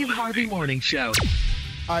Steve Harvey Morning Show.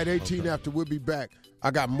 All right, 18 after. We'll be back.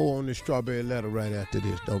 I got more on this strawberry letter right after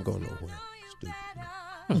this. Don't go nowhere. Stupid.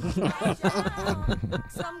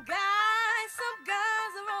 Some guys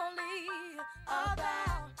are only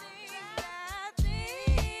about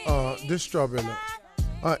this strawberry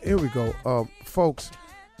letter. Here we go. Folks,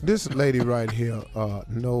 this lady right here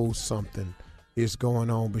knows something is going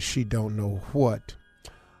on, but she don't know what.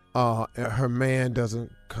 Her man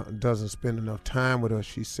doesn't spend enough time with her.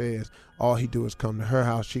 She says all he do is come to her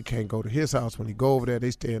house. She can't go to his house. When he go over there,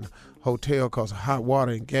 they stay in a hotel because hot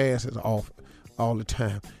water and gas is off all the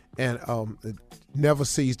time. And never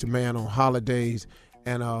sees the man on holidays,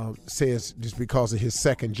 and says just because of his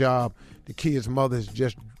second job, the kid's mother has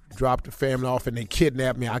just dropped the family off and they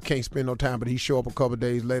kidnapped me. I can't spend no time, but he show up a couple of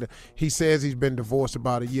days later. He says he's been divorced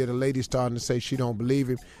about a year. The lady's starting to say she don't believe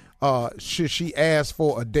him. Should she ask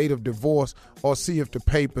for a date of divorce or see if the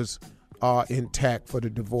papers are intact for the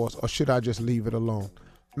divorce, or should I just leave it alone?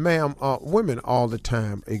 Ma'am, women all the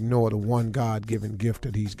time ignore the one God-given gift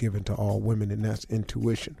that he's given to all women, and that's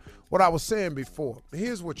intuition. What I was saying before,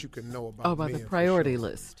 here's what you can know about men. the priority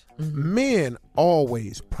list. Mm-hmm. Men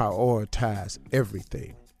always prioritize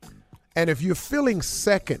everything. And if you're feeling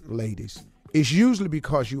second, ladies, it's usually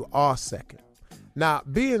because you are second. Now,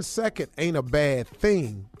 being second ain't a bad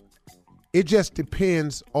thing. It just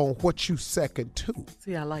depends on what you second to.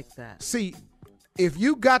 See, I like that. See, if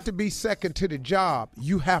you got to be second to the job,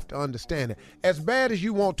 you have to understand it. As bad as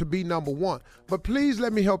you want to be number one. But please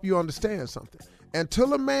let me help you understand something.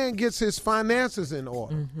 Until a man gets his finances in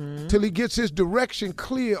order, till he gets his direction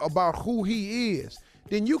clear about who he is,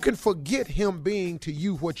 then you can forget him being to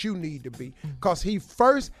you what you need to be, because he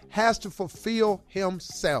first has to fulfill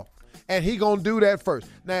himself, and he gonna do that first.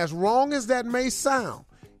 Now, as wrong as that may sound,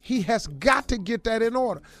 he has got to get that in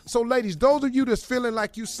order. So, ladies, those of you that's feeling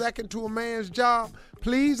like you second to a man's job,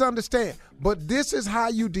 please understand. But this is how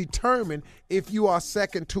you determine if you are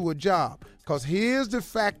second to a job, because here's the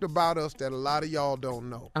fact about us that a lot of y'all don't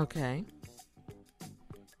know. Okay.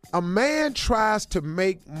 A man tries to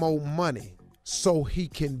make more money so he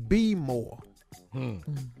can be more.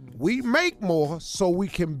 We make more so we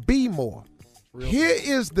can be more. Here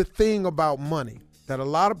is the thing about money that a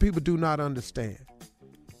lot of people do not understand.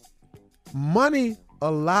 Money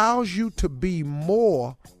allows you to be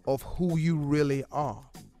more of who you really are.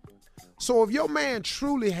 So if your man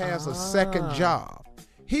truly has a second job,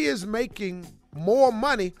 he is making more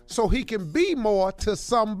money so he can be more to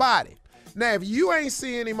somebody. Now, if you ain't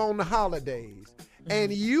seeing him on the holidays,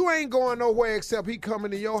 and you ain't going nowhere except he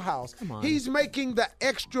coming to your house, he's making the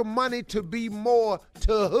extra money to be more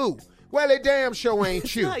to who? Well, it damn sure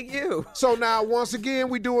ain't you. Not you. So now, once again,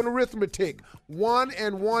 we doing arithmetic. 1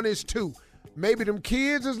 and 1 is 2. Maybe them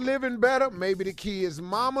kids is living better. Maybe the kids'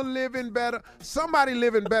 mama living better. Somebody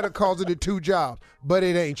living better because of the 2 jobs. But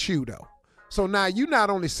it ain't you, though. So now you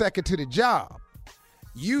not only second to the job,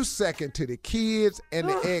 you second to the kids and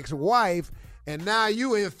the ex-wife, and now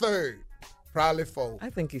you in third. Probably 4. I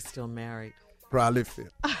think he's still married. Probably 5.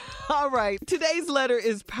 All right. Today's letter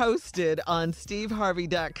is posted on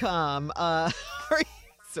steveharvey.com.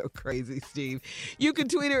 So crazy, Steve. You can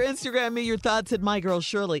tweet or Instagram me your thoughts at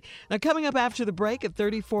MyGirlShirley. Now, coming up after the break at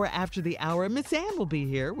 34 after the hour, Miss Ann will be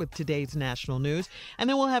here with today's national news. And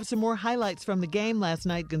then we'll have some more highlights from the game last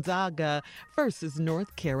night, Gonzaga versus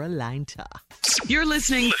North Carolina. You're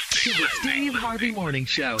listening to the Steve Harvey Morning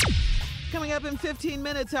Show. Coming up in 15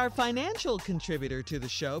 minutes, our financial contributor to the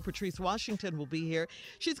show, Patrice Washington, will be here.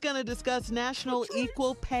 She's going to discuss National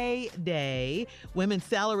Equal Pay Day. Women's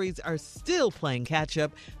salaries are still playing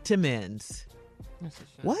catch-up to men's.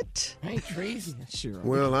 What? Ain't crazy. Sure.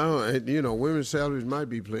 Well, women's salaries might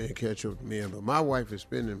be playing catch-up to men, but my wife is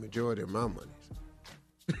spending the majority of my money.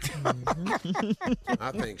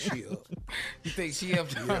 I think she up. You think she up?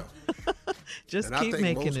 Yeah. Just and keep I think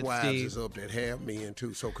making most it, wives Steve. is up that have men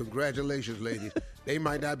too. So congratulations, ladies. They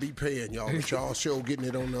might not be paying y'all, but y'all sure getting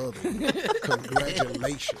it on the other end.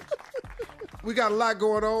 Congratulations. We got a lot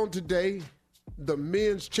going on today. The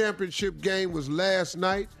men's championship game was last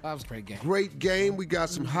night. That was a great game. Great game. We got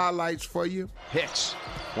some highlights for you. Hits.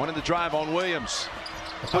 One in the drive on Williams.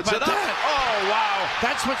 How about that? Oh, wow.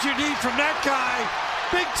 That's what you need from that guy.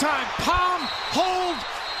 Big time. Palm, hold,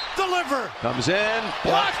 deliver. Comes in.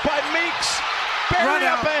 Blocked by Meeks. Buried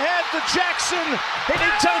up ahead to Jackson. And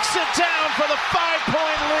he dunks it down for the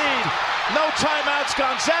 5-point lead. No timeouts.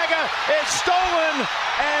 Gonzaga is stolen,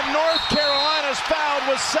 and North Carolina's fouled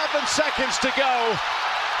with 7 seconds to go.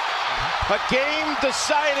 A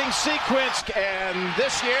game-deciding sequence, and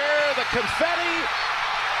this year the confetti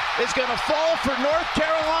is going to fall for North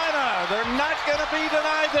Carolina. They're not going to be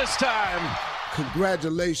denied this time.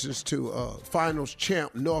 Congratulations to finals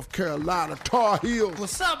champ North Carolina Tar Heels.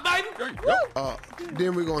 What's up, baby?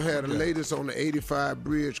 Then we're going to have the latest on the 85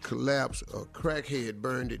 bridge collapse. A crackhead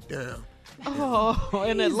burned it down. Oh,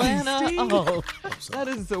 in Atlanta? Steve. Oh, that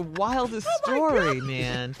is the wildest story,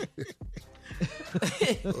 man.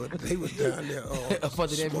 They was down there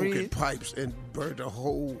smoking pipes and burned a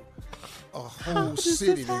whole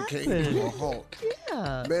city that came to a halt.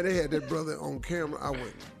 Yeah. Man, they had that brother on camera. I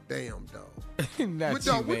went, damn, dog.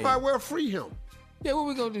 We might well free him. Yeah, what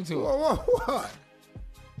we gonna do to him? What?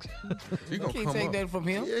 You can't take that from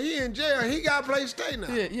him. Yeah, he in jail. He got a place to stay now.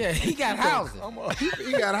 Yeah, he got housing.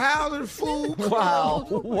 He got housing, food. Wow.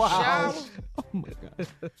 Shower. Oh my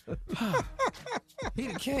God. He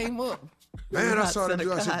done came up. Man, I saw that Seneca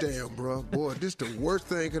dude. I said, Hutz. damn, bro. Boy, this the worst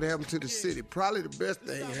thing could happen to the city. Probably the best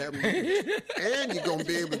thing that happened to you. And you're going to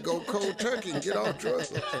be able to go cold turkey and get off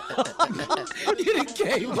drugs. You done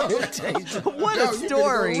came up. What Yo, a you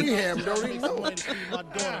story. Go rehab, don't even know it.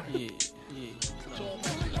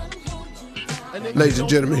 Ladies and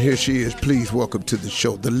gentlemen, here she is. Please welcome to the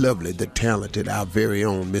show the lovely, the talented, our very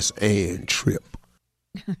own Miss Ann Tripp.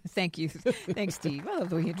 Thank you. Thanks, Steve. I love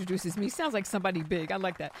the way he introduces me. Sounds like somebody big. I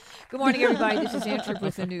like that. Good morning, everybody. This is Ann Tripp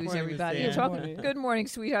with the news, everybody. Good morning,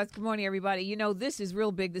 sweethearts. Good morning, everybody. You know, this is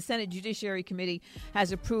real big. The Senate Judiciary Committee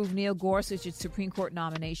has approved Neil Gorsuch's Supreme Court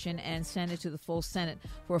nomination and sent it to the full Senate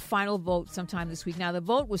for a final vote sometime this week. Now, the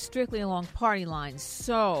vote was strictly along party lines,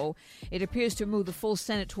 so it appears to move the full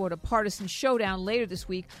Senate toward a partisan showdown later this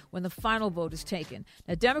week when the final vote is taken.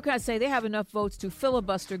 Now, Democrats say they have enough votes to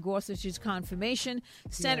filibuster Gorsuch's confirmation.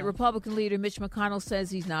 Senate Republican leader Mitch McConnell says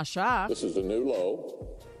he's not shocked. This is a new low,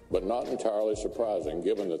 but not entirely surprising,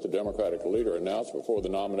 given that the Democratic leader announced before the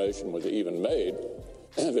nomination was even made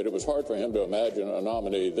that it was hard for him to imagine a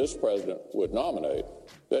nominee this president would nominate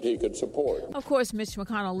that he could support. Of course, Mitch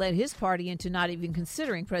McConnell led his party into not even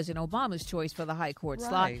considering President Obama's choice for the high court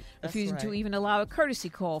slot, refusing to even allow a courtesy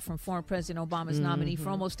call from former President Obama's nominee for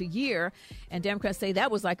almost a year. And Democrats say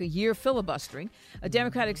that was like a year filibustering. A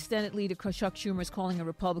Democratic Senate leader, Chuck Schumer, is calling on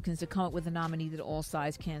Republicans to come up with a nominee that all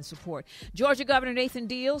sides can support. Georgia Governor Nathan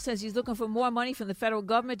Deal says he's looking for more money from the federal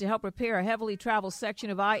government to help repair a heavily traveled section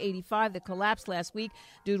of I-85 that collapsed last week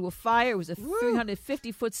due to a fire. It was a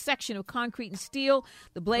 350-foot section of concrete and steel.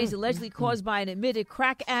 The blaze allegedly caused by an admitted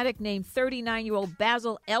crack addict named 39-year-old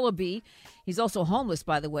Basil Ellaby. He's also homeless,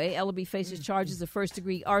 by the way. Ellaby faces charges of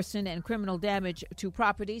first-degree arson and criminal damage to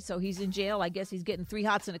property, so he's in jail. I guess he's getting 3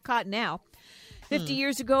 hots and a cot now. 50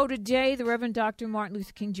 years ago today, the Reverend Dr. Martin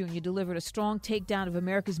Luther King Jr. delivered a strong takedown of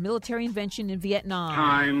America's military invention in Vietnam.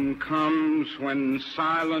 Time comes when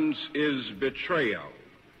silence is betrayal.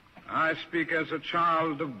 I speak as a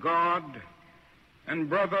child of God and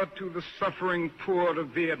brother to the suffering poor of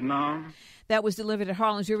Vietnam. That was delivered at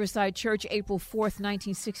Harlem's Riverside Church April 4th,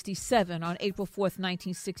 1967. On April 4th,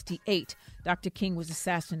 1968, Dr. King was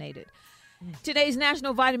assassinated. Today's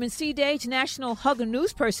National Vitamin C Day. It's National Hug a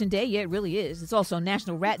News Person Day. Yeah, it really is. It's also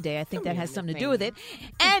National Rat Day. I think that has something to do with it.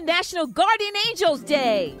 And National Guardian Angels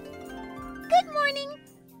Day. Good morning.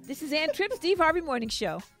 This is Ann Tripp, Steve Harvey Morning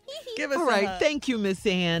Show. Give us all right. Thank you, Miss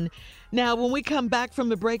Ann. Now, when we come back from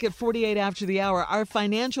the break at 48 after the hour, our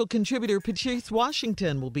financial contributor, Patrice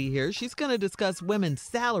Washington, will be here. She's going to discuss women's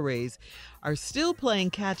salaries are still playing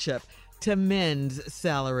catch-up to men's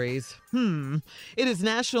salaries. It is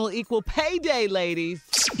National Equal Pay Day, ladies.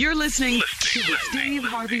 You're listening to the Steve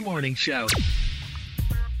Harvey Morning Show.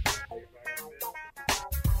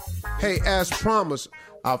 Hey, as promised,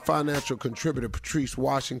 our financial contributor, Patrice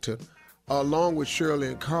Washington, along with Shirley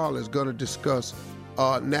and Carl, is going to discuss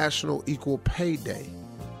National Equal Pay Day.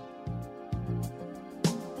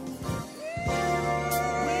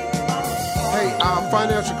 Hey, our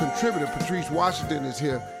financial contributor, Patrice Washington, is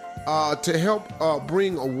here to help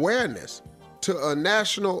bring awareness to a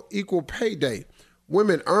National Equal Pay Day.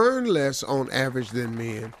 Women earn less on average than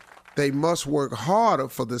men. They must work harder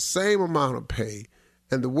for the same amount of pay,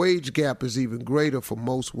 and the wage gap is even greater for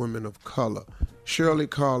most women of color. Shirley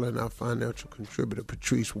Carl and our financial contributor,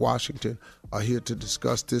 Patrice Washington, are here to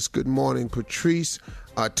discuss this. Good morning, Patrice.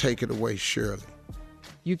 Take it away, Shirley.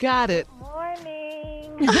 You got it.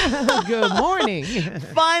 Morning. Good morning.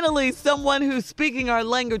 Finally, someone who's speaking our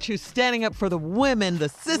language, who's standing up for the women, the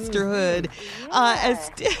sisterhood.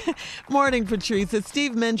 Morning, Patrice. As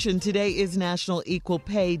Steve mentioned, today is National Equal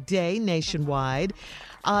Pay Day nationwide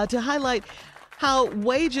to highlight how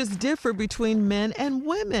wages differ between men and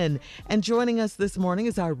women. And joining us this morning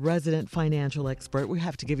is our resident financial expert. We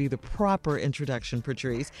have to give you the proper introduction,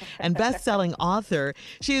 Patrice, and best-selling author.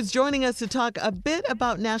 She is joining us to talk a bit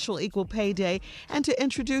about National Equal Pay Day and to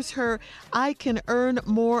introduce her I Can Earn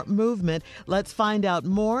More movement. Let's find out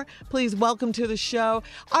more. Please welcome to the show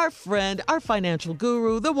our friend, our financial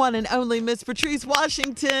guru, the one and only Miss Patrice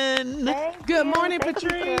Washington. Good morning, Thank you,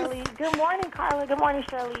 Patrice. Shirley. Good morning, Carla. Good morning,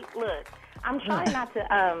 Shirley. Look, I'm trying not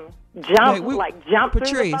to jump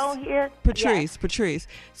through the phone here. Patrice,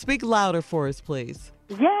 speak louder for us, please.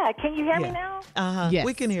 Yeah, can you hear me now? Yes.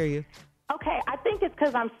 We can hear you. Okay, I think it's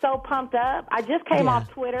because I'm so pumped up. I just came off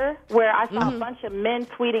Twitter where I saw a bunch of men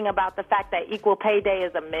tweeting about the fact that Equal Pay Day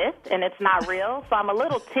is a myth and it's not real. So I'm a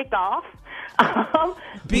little ticked off.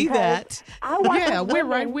 Be that. We're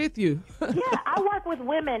right with you. I work with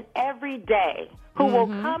women every day who will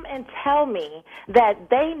come and tell me that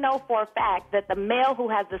they know for a fact that the male who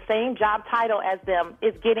has the same job title as them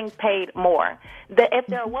is getting paid more. That if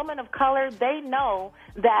they're a woman of color, they know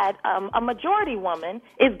that a majority woman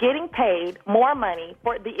is getting paid more money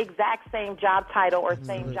for the exact same job title or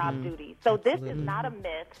same job duties. So this is not a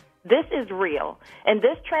myth. This is real. And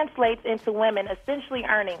this translates into women essentially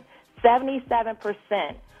earning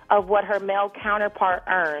 77% of what her male counterpart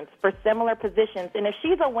earns for similar positions. And if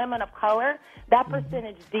she's a woman of color, that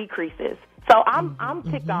percentage decreases. So I'm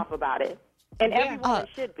ticked off about it. And every woman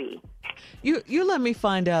should be. You let me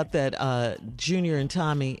find out that Junior and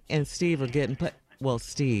Tommy and Steve are getting paid. Well,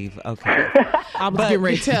 Steve, okay. I was getting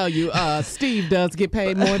ready to tell you, Steve does get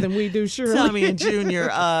paid more than we do, Shirley. Tommy and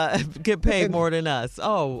Junior get paid more than us.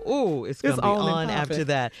 It's going to be on after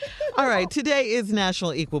that. All right, today is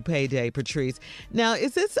National Equal Pay Day, Patrice. Now,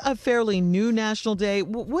 is this a fairly new national day?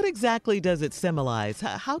 What exactly does it symbolize?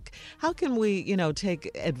 How can we,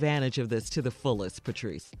 take advantage of this to the fullest,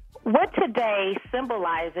 Patrice? What today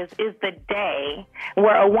symbolizes is the day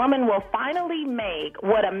where a woman will finally make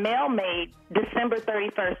what a male made December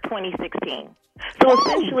 31st, 2016. So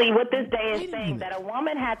essentially what this day is saying that a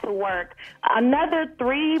woman had to work another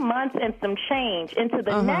 3 months and some change into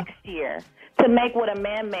the next year to make what a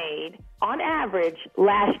man made on average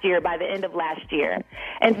last year by the end of last year.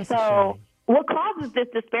 And what causes this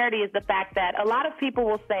disparity is the fact that a lot of people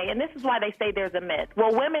will say, and this is why they say there's a myth,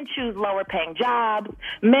 well, women choose lower paying jobs,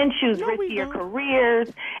 men choose riskier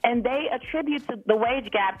careers, and they attribute the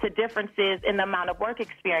wage gap to differences in the amount of work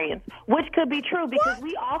experience, which could be true because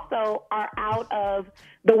we also are out of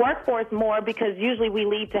the workforce more because usually we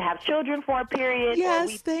leave to have children for a period.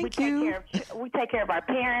 Yes, we take care of our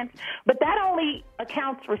parents, but that only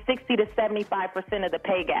accounts for 60 to 75% of the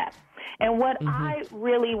pay gap. And what I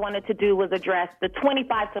really wanted to do was address the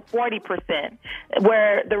 25 to 40%,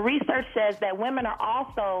 where the research says that women are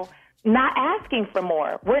also not asking for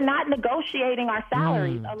more. We're not negotiating our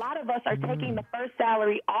salaries. A lot of us are taking the first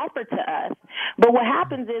salary offered to us. But what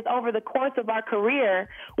happens is over the course of our career,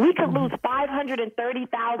 we could lose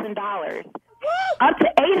 $530,000 up to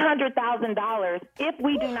 $800,000 if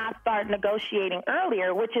we do not start negotiating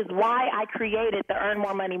earlier, which is why I created the Earn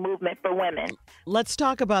More Money movement for women. Let's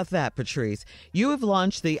talk about that, Patrice. You have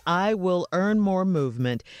launched the I Will Earn More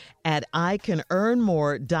movement at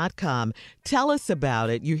ICanEarnMore.com. Tell us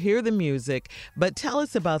about it. You hear the music, but tell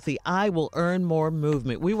us about the I Will Earn More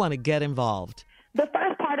movement. We want to get involved. The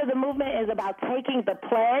first part of the movement is about taking the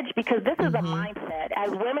pledge because this is a mindset.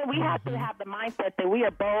 As women, we have to have the mindset that we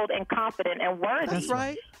are bold and confident and worthy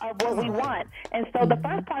of what we want. And so the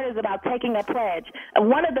first part is about taking a pledge.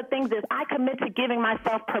 One of the things is I commit to giving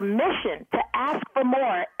myself permission to ask for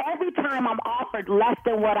more every time I'm offered less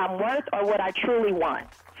than what I'm worth or what I truly want.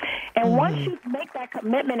 And once you make that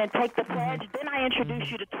commitment and take the pledge, then I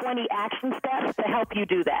introduce you to 20 action steps to help you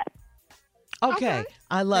do that. Okay,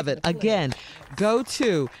 I love it. Again, go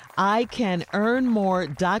to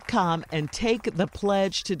ICanEarnMore.com and take the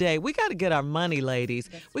pledge today. We got to get our money, ladies.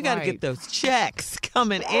 We got to get those checks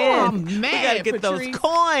coming in. We got to get those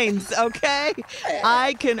coins, okay?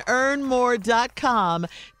 ICanEarnMore.com.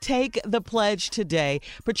 Take the pledge today.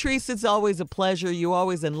 Patrice, it's always a pleasure. You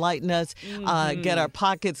always enlighten us, get our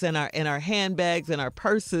pockets and our handbags and our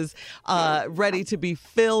purses ready to be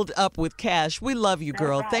filled up with cash. We love you,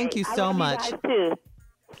 girl. Thank you so much.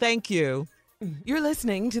 Thank you. You're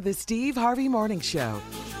listening to the Steve Harvey Morning Show.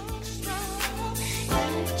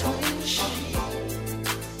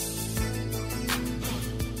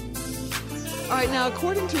 All right, now,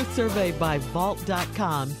 according to a survey by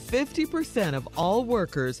Vault.com, 50% of all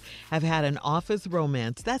workers have had an office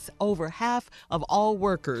romance. That's over half of all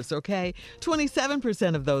workers, okay?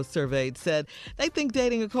 27% of those surveyed said they think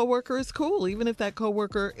dating a coworker is cool, even if that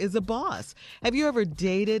coworker is a boss. Have you ever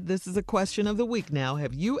dated? This is a question of the week now.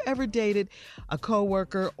 Have you ever dated a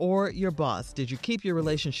coworker or your boss? Did you keep your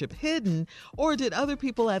relationship hidden, or did other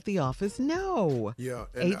people at the office know? Yeah,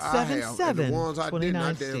 and I have. And the ones I didn't,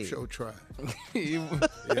 I damn sure tried. It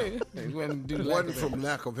wasn't from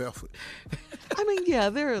lack of effort. I mean, yeah,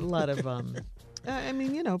 there are a lot of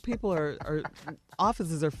people are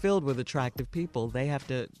offices are filled with attractive people. They have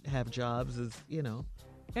to have jobs, and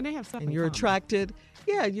they have something. And you're common. attracted.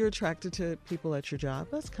 Yeah, you're attracted to people at your job.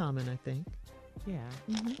 That's common, I think. Yeah.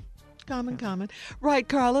 Mm-hmm. Common. Right,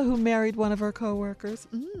 Carla, who married one of her coworkers.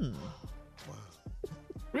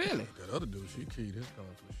 Really? That other dude, she keyed his car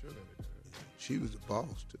to a sugar. She was a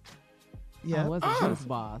boss too. Yeah, I wasn't his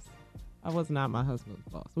boss. I was not my husband's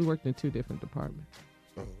boss. We worked in 2 different departments.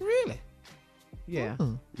 Really? Yeah.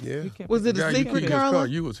 Yeah. Was it a secret, Carla?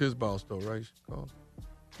 You was his boss, though, right, Carla?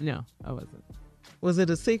 No, I wasn't. Was it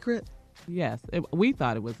a secret? Yes. We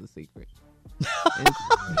thought it was a secret.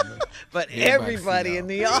 But everybody in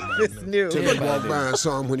the office knew. Till you walk by and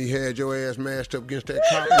saw him when he had your ass mashed up against that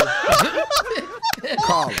copy.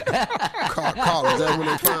 Carla, is that when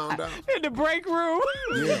they found out? In the break room.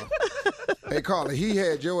 Yeah. Hey, Carla, he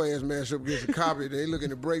had your ass mashed up against the copy. They look in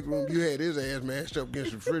the break room. You had his ass mashed up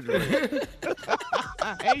against the refrigerator.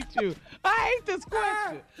 I hate you. I hate this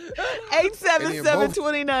question.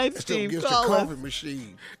 877-29 Steve. Against the coffee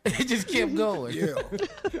machine. It just kept going. Yeah.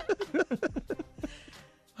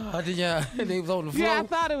 They was on the floor? Yeah, I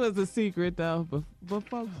thought it was a secret, though, but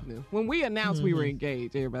folks knew. When we announced we were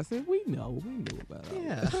engaged, everybody said, we knew about it.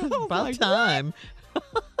 Yeah, about time. They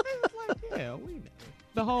was like, yeah, we knew.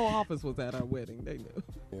 The whole office was at our wedding. They knew.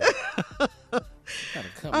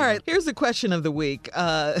 All right, here's the question of the week.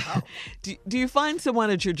 Do you find someone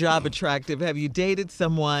at your job attractive? Have you dated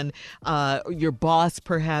someone, your boss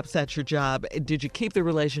perhaps at your job? Did you keep the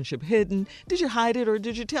relationship hidden? Did you hide it, or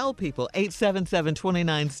did you tell people?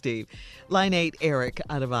 877-29-STEVE. Line 8, Eric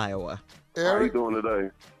out of Iowa. Eric? How you doing today?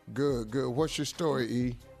 Good. What's your story,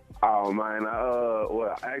 E? Oh, man.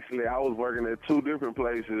 Actually, I was working at 2 different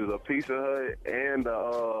places, a Pizza Hut and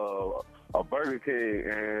a Burger King.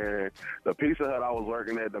 And the Pizza Hut I was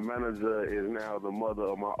working at, the manager is now the mother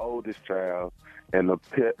of my oldest child. And the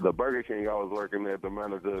Burger King I was working at, the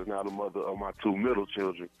manager is now the mother of my 2 middle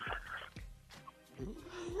children.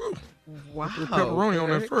 Wow. The pepperoni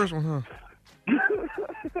on that first one, huh?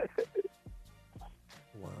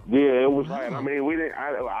 Yeah, it was like, I mean, I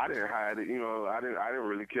didn't hide it, I didn't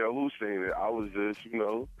really care who seen it. I was just,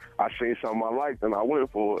 I seen something I liked and I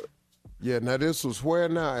went for it. Yeah, now this was where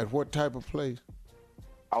now? At what type of place?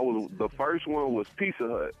 The first one was Pizza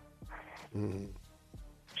Hut. Mm-hmm.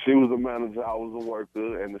 She was a manager, I was a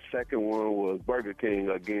worker, and the second one was Burger King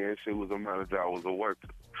again. She was a manager, I was a worker.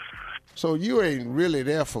 So you ain't really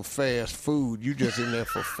there for fast food. You just in there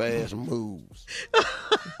for fast moves.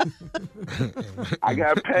 I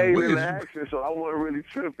got paid in the action, so I wasn't really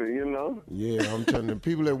tripping, Yeah, I'm telling you,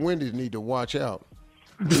 people at Wendy's need to watch out.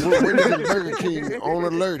 Wendy's and Burger King on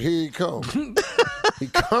alert. Here he comes. He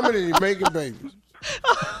coming and he making babies.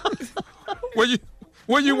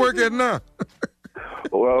 Where you work at now?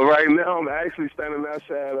 Well, right now I'm actually standing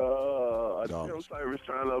outside a temp service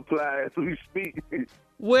trying to apply as we speak.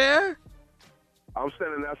 Where? I'm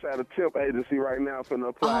standing outside a temp agency right now for to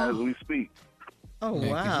apply as we speak. Oh, Man,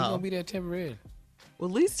 wow. He's going to be there temporarily. Well,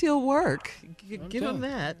 at least he'll work. Give him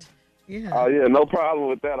that. Yeah. Oh, yeah, no problem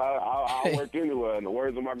with that. I'll work anywhere. In the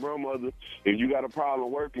words of my grandmother, if you got a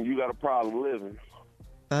problem working, you got a problem living.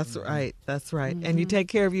 That's right. That's right. And you take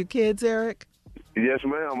care of your kids, Eric? Yes,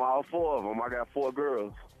 ma'am. All 4 of them. I got 4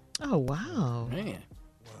 girls. Oh, wow. Man.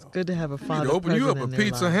 It's good to have a You father need to open you up a in their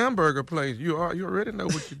pizza life. hamburger place. You already know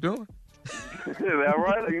what you're doing. That's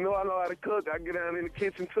right. I know how to cook. I get down in the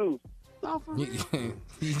kitchen, too.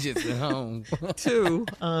 You just at home. 2.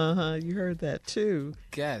 You heard that, 2.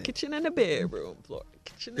 Got it. Kitchen and a bedroom, Florida.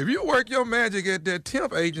 If you work your magic at that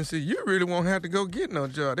temp agency, you really won't have to go get no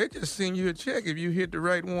job. They just send you a check if you hit the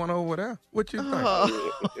right one over there. What you think?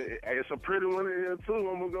 It's a pretty one in here, too.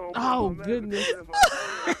 I'm going to go. Oh, goodness.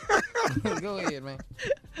 Go ahead, man.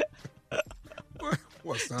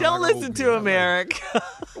 Don't listen to him, Eric.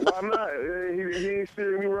 Why not? He ain't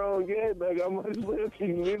steering me wrong yet. I got much left.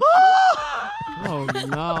 Oh,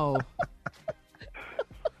 no.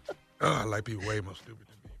 I like people way more stupid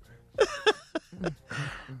than me, man.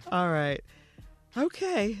 All right.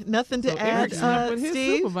 Okay. Nothing to So add, Eric slept with his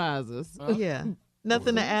Steve? supervisors. Yeah.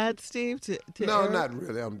 Nothing to add, Steve? To No, Eric? not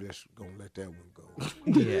really. I'm just going to let that one go.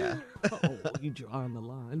 Yeah. Oh, you drawing the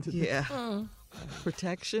line. Yeah.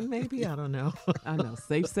 Protection, maybe? I don't know. I know.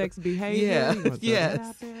 Safe sex behavior. Yeah. You wanna throw that out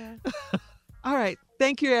Yes. there? All right.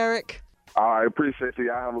 Thank you, Eric. I appreciate you.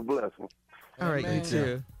 Y'all have a blessed one. All right, man. you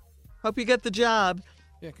too. Hope you get the job.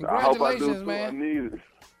 Yeah, I hope I do congratulations, too. man. I need it.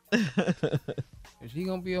 Cause he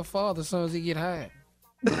gonna be a father as soon as he get hired.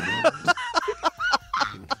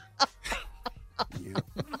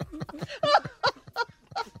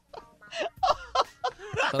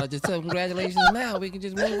 So I just tell him congratulations now. We can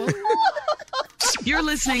just move on. You're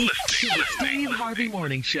listening to the Steve Harvey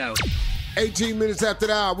Morning Show. 18 minutes after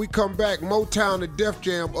the hour, we come back. Motown and Def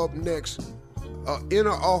Jam up next.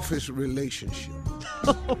 Inner office relationship.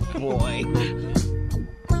 Oh, boy.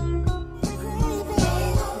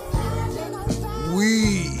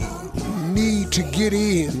 We need to get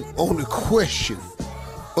in on the question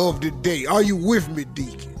of the day. Are you with me,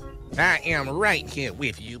 Deacon? I am right here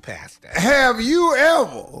with you, Pastor. Have you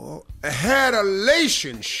ever had a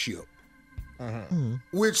relationship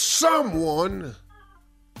with someone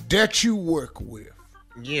that you work with?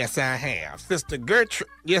 Yes, I have. Sister Gertrude.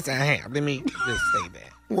 Yes, I have. Let me just say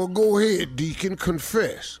that. Well, go ahead, Deacon.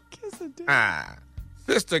 Confess.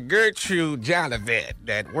 Sister Gertrude Jolivet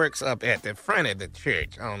that works up at the front of the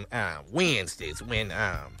church on Wednesdays when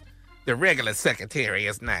the regular secretary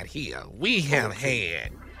is not here. We have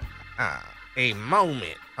had a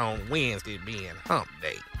moment on Wednesday being hump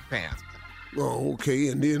day, Pastor. Oh, okay.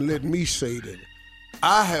 And then let me say that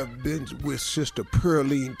I have been with Sister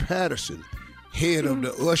Pearline Patterson, head of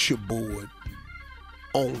the usher board,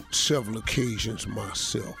 on several occasions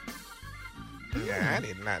myself. Yeah, I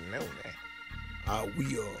did not know that.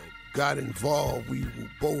 We got involved. We were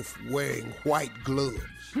both wearing white gloves.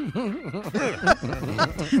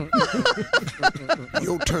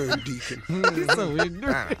 Your turn, Deacon. He's so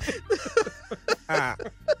ignorant.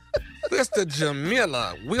 Sister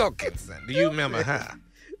Jamila Wilkinson, do you remember her?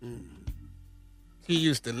 She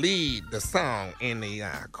used to lead the song in the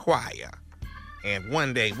choir. And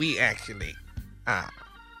one day we actually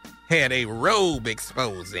had a robe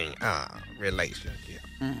exposing relationship.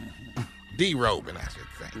 Derobing, I should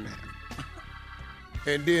say.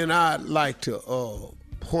 And then I'd like to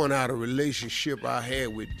point out a relationship I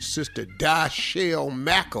had with Sister Dashelle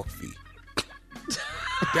McAfee.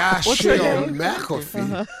 Dashelle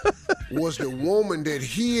McAfee was the woman that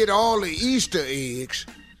hid all the Easter eggs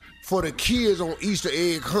for the kids on Easter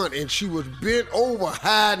egg hunt, and she was bent over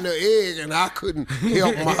hiding the egg, and I couldn't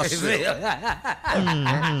help myself.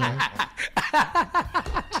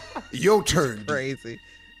 Your turn. Crazy.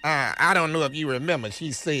 I don't know if you remember,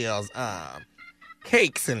 she sells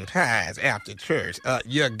cakes and pies after church.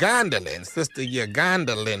 Ugandalin, Sister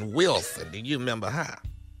Ugandalin Wilson. Do you remember her?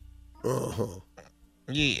 Uh-huh.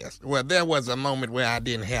 Yes. Well, there was a moment where I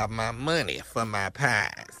didn't have my money for my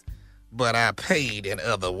pies, but I paid in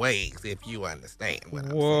other ways, if you understand what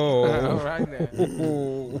I'm saying. All right now.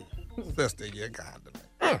 Sister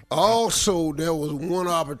Ugandalin. Also, there was one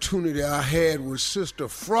opportunity I had with Sister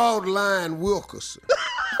Fraudline Wilkerson.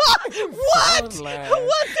 What? What's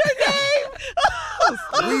her name?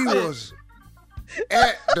 We was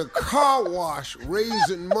at the car wash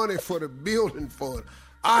raising money for the building fund.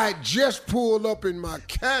 I had just pulled up in my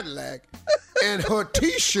Cadillac, and her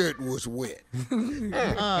T-shirt was wet.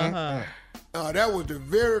 That was the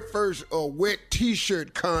very first wet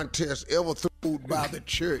T-shirt contest ever thrown by the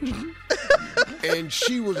church. And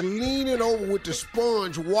she was leaning over with the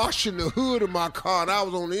sponge, washing the hood of my car, and I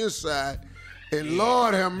was on the inside. And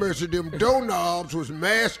Lord have mercy, them doorknobs was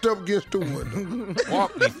mashed up against the window.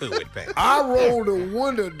 Walk me through it, Pat. I rolled the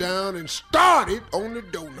window down and started on the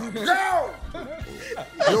doorknob. Go!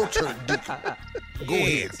 Your turn, Deacon. Go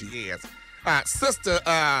ahead, Deacon. Yes. Sister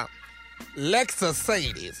Lexa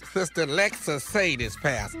Sadis, Sister Lexa Sadis,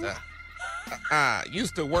 Pastor,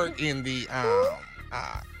 used to work in the,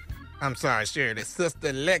 I'm sorry, Shirley,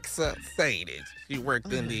 Sister Lexa Sadis. She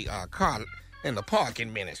worked in the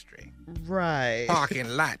parking ministry. Right.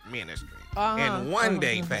 Parking lot ministry. And one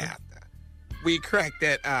day, Pastor, we cracked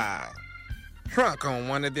that trunk on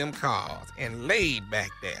one of them cars and laid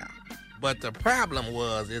back there. But the problem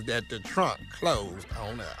is that the trunk closed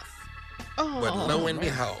on us. But lo and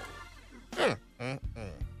behold,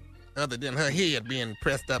 other than her head being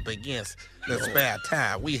pressed up against the spare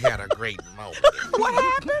tire, we had a great moment. What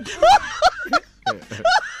happened?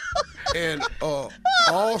 And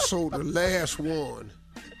also the last one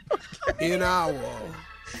in our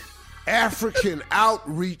African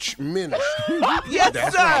Outreach Ministry. Yes,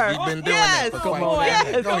 That's sir. right. You've been doing that for quite a while.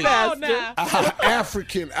 Yes, Go ahead. Pastor.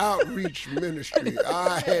 African Outreach Ministry.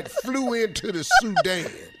 I had flew into the Sudan.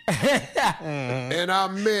 And I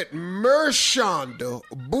met Mershonda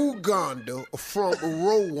Buganda from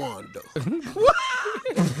Rwanda.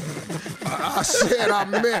 I said I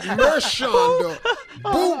met Mershonda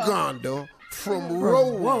Buganda from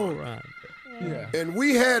Rwanda. Yeah. And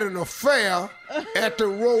we had an affair at the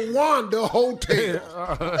Rwanda Hotel.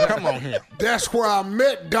 Come on here. That's where I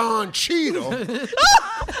met Don Cheadle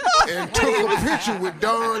and took a picture with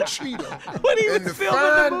Don Cheadle. And the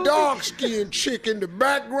fine dark-skinned chick in the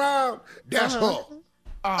background, that's her.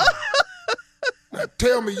 Now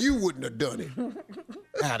tell me you wouldn't have done it.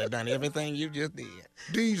 I'd have done everything you just did.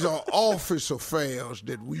 These are office affairs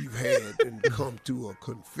that we've had and come to a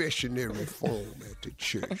confessionary form at the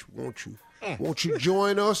church. Won't you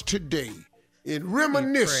join us today in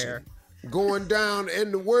reminiscing, going down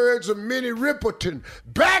in the words of Minnie Riperton,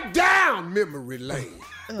 back down memory lane.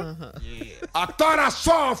 Yeah. I thought I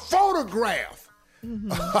saw a photograph.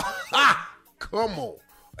 Come on.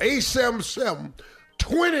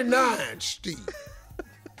 877-29, Steve.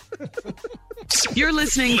 You're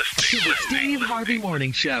listening to the Steve Harvey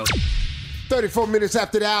Morning Show. 34 minutes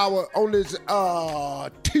after the hour on this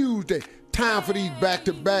Tuesday. Time for these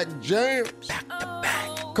back-to-back jams.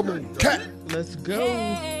 Back-to-back. Come on, cat. Let's go. All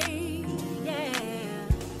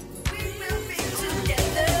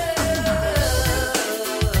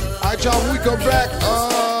right, y'all, we come back.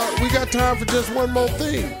 We got time for just one more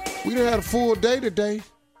thing. We done had a full day today.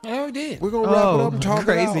 Yeah, we did. We're going to wrap it up and talk it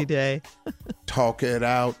out. Crazy day. Talk it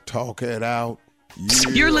out. Yeah.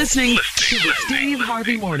 You're listening to the Steve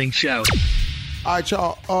Harvey Morning Show. All right,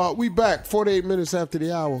 y'all. We back 48 minutes after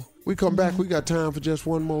the hour. We come back. We got time for just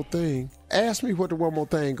one more thing. Ask me what the one more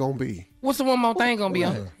thing gonna be. What's the one more thing gonna be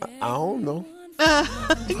on? I don't know.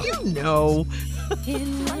 You know.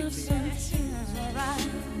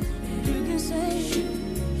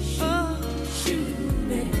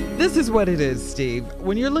 This is what it is, Steve.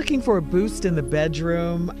 When you're looking for a boost in the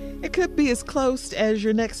bedroom, it could be as close as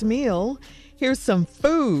your next meal. Here's some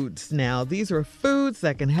foods now. These are foods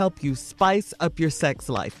that can help you spice up your sex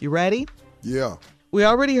life. You ready? Yeah. We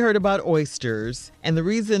already heard about oysters, and the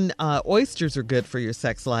reason oysters are good for your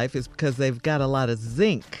sex life is because they've got a lot of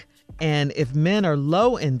zinc. And if men are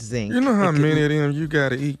low in zinc... You know how many of them you got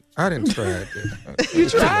to eat? I didn't try it. You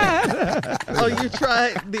tried? Oh, you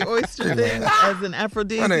tried the oyster thing as an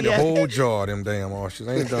aphrodisiac? I ate the whole jar of them damn oysters.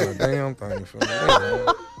 I ain't done a damn thing for me.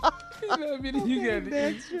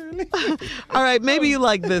 All right, maybe you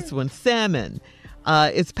like this one. Salmon.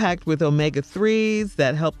 It's packed with omega-3s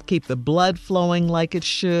that help keep the blood flowing like it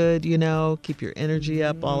should, keep your energy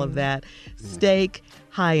up, all of that. Steak,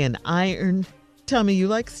 high in iron. Tell me you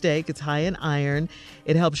like steak. It's high in iron.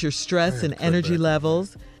 It helps your stress and energy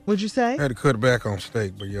levels. What'd you say? I had to cut back on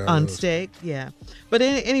steak, but yeah. On steak, yeah. But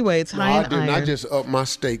anyway, it's high in iron. I just upped my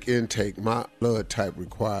steak intake. My blood type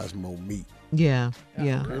requires more meat. Yeah.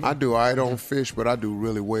 I do all right on fish, but I do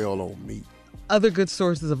really well on meat. Other good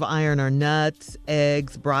sources of iron are nuts,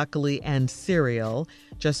 eggs, broccoli, and cereal,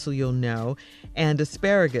 just so you'll know. And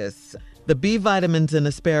asparagus. The B vitamins in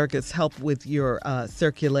asparagus help with your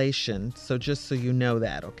circulation, so just so you know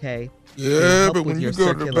that, okay? Yeah, but when you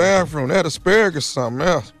go to the bathroom, that asparagus is something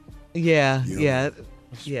else. Yeah.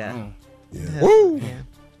 Woo! Yeah.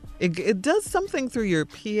 It does something through your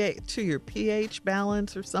pH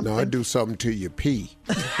balance or something. No, I do something to your pee.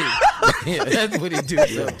 Yeah, that's what he do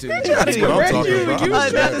something to. That's what I'm talking about. I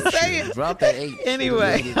was about to say it. Drop that 8.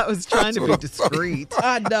 Anyway, I was trying to be discreet.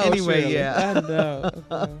 I know. Anyway, Shirley. yeah. I know.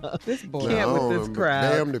 This boy. Can't with this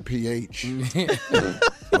crowd. Damn the pH.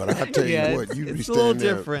 But I tell you what, you be it's a little standing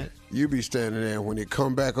there. different. You be standing there, and when it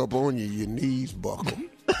come back up on you, your knees buckle.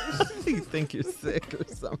 You think you're sick or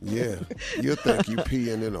something. Yeah, you'll think you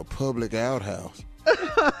peeing in a public outhouse.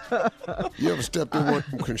 You ever stepped in one of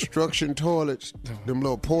them construction toilets, them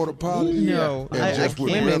little porta potties? No, and I just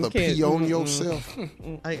would can't. rather pee on yourself?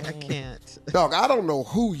 I can't. Dog, I don't know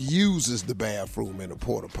who uses the bathroom in a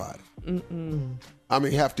porta potty. I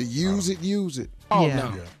mean, have to use it. Oh, Yeah.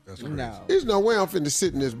 no. Yeah, that's crazy. No. There's no way I'm finna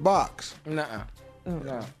sit in this box Nuh-uh.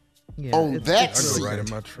 No. Yeah, on it's that I different. seat. go right in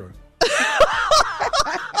my truck.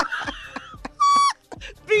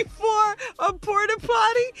 Before a porta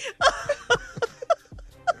potty?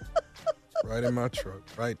 Right in my truck.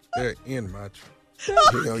 Right there in my truck.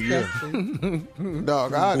 Hell yeah.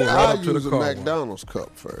 Dog, I up to use the a car wash. McDonald's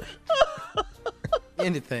cup first.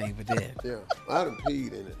 Anything but that. Yeah, I done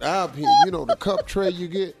peed in it. I pee. You know the cup tray you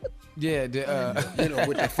get? Yeah, you know,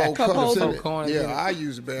 with the four Cup corners in holder. it. Four corners in Yeah, it. I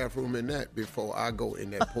use the bathroom in that before I go in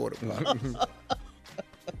that porta potty.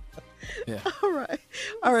 Yeah. All right.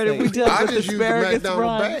 Are we done I with just use the asparagus, McDonald's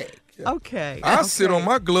Ron? bag. Okay. I sit on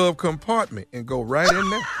my glove compartment and go right in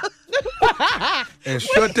there and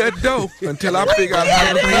shut that door until I figure out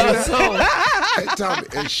how to clean it up. Hey, Tommy,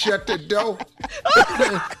 and shut the door.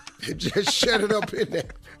 And just shut it up in there.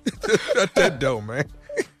 Shut that door, man.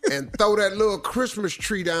 And throw that little Christmas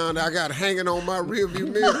tree down that I got hanging on my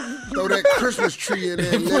rearview mirror. Throw that Christmas tree in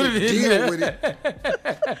there and let it deal with it.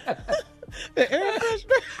 The air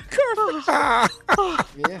freshener.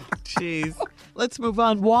 Yeah. Jeez. Let's move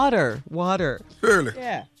on. Water. Shirley,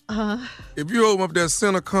 Yeah. if you open up that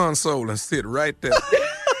center console and sit right there,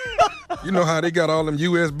 you know how they got all them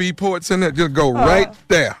USB ports in there? Just go right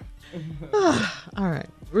there. All right.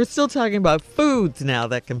 We're still talking about foods now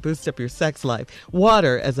that can boost up your sex life.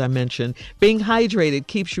 Water, as I mentioned, being hydrated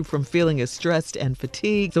keeps you from feeling as stressed and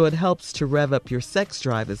fatigued, so it helps to rev up your sex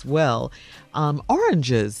drive as well.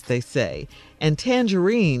 Oranges, they say, and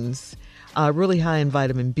tangerines, really high in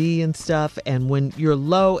vitamin B and stuff. And when you're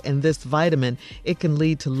low in this vitamin, it can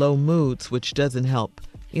lead to low moods, which doesn't help,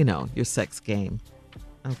 your sex game.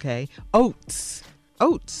 Okay? Oats,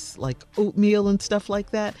 like oatmeal and stuff like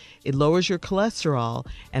that, it lowers your cholesterol,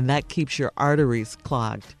 and that keeps your arteries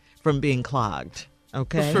from being clogged.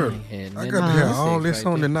 Okay? Sure. I got to have all this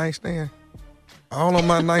on the nightstand. All on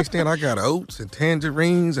my nightstand, I got oats and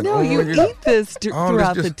tangerines and oranges. You eat this All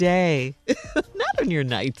throughout this the day, not on your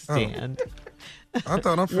nightstand. I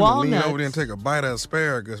thought I'm finna lean over there and take a bite of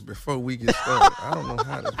asparagus before we get started. I don't know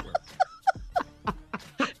how this works.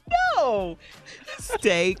 No.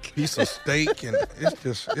 Steak. Piece of steak, and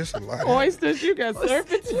it's a lot. Oysters, you got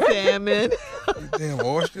surface salmon. Damn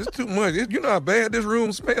oysters, too much. You know how bad this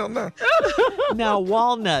room smells now. Now,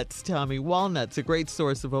 walnuts, Tommy. Walnuts, a great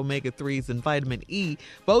source of omega-3s and vitamin E.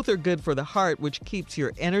 Both are good for the heart, which keeps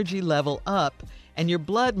your energy level up and your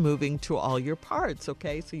blood moving to all your parts,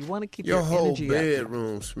 okay? So you want to keep your whole energy up.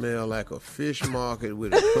 bedroom smell like a fish market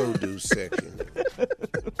with a produce section.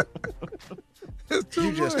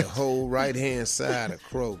 You just a whole right-hand side of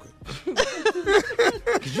Kroger.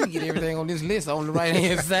 Because you get everything on this list on the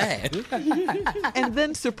right-hand side. And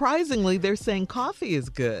then, surprisingly, they're saying coffee is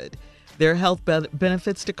good. There are health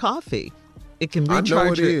benefits to coffee. It can recharge. I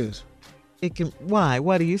know it is. It can. Why?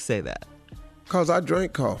 Why do you say that? Because I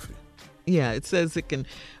drink coffee. Yeah, it says it can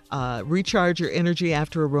recharge your energy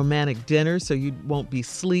after a romantic dinner so you won't be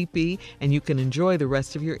sleepy and you can enjoy the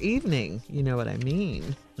rest of your evening. You know what I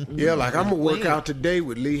mean? Yeah, like I'm going to work out today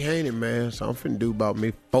with Lee Haney, man. So I'm finna do about 4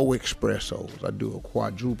 espressos. I do a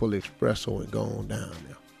quadruple espresso and go on down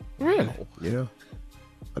there. Really? Yeah.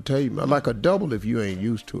 I tell you, man, like a double if you ain't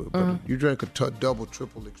used to it. But you drink a double,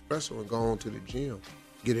 triple espresso and go on to the gym.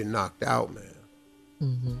 Get it knocked out, man.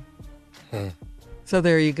 Mm-hmm. So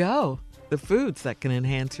there you go. The foods that can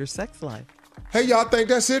enhance your sex life. Hey, y'all think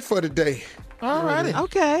that's it for today? All righty.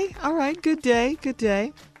 Okay. All right. Good day. Good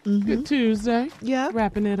day. Mm-hmm. Good Tuesday. Yeah.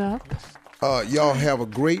 Wrapping it up. Y'all have a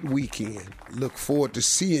great weekend. Look forward to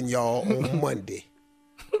seeing y'all on Monday.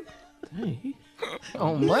 Hey.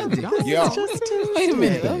 On Monday? Yeah. Wait a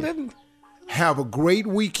minute. Have a great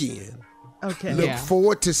weekend. Okay. Look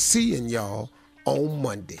forward to seeing y'all on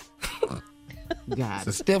Monday. Got it.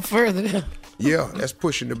 A step further. Yeah, that's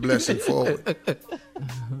pushing the blessing forward.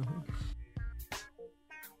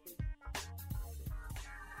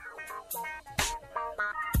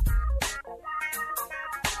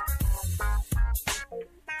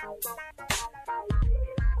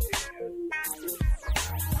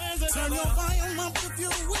 Turn your volume up if you're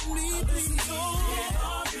with me, please.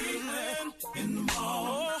 In the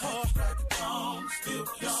morning,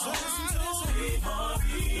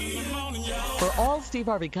 For all Steve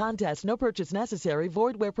Harvey contests, no purchase necessary,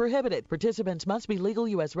 void where prohibited. Participants must be legal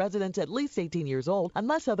U.S. residents at least 18 years old,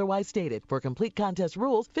 unless otherwise stated. For complete contest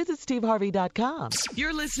rules, visit steveharvey.com.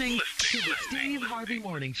 You're listening to the Steve Harvey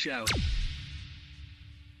Morning Show.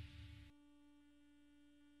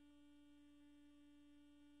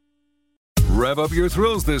 Rev up your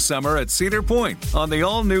thrills this summer at Cedar Point on the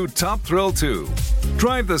all-new Top Thrill 2.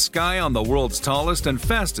 Drive the sky on the world's tallest and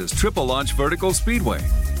fastest triple-launch vertical speedway.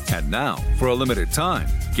 And now, for a limited time,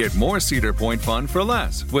 get more Cedar Point fun for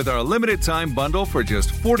less with our limited-time bundle for just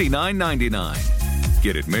 $49.99.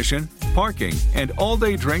 Get admission, parking, and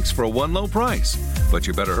all-day drinks for one low price. But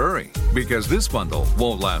you better hurry, because this bundle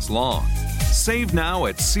won't last long. Save now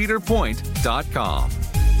at cedarpoint.com.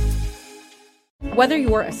 Whether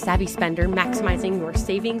you're a savvy spender maximizing your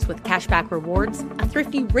savings with cashback rewards, a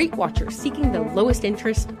thrifty rate watcher seeking the lowest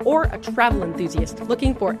interest, or a travel enthusiast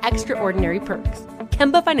looking for extraordinary perks,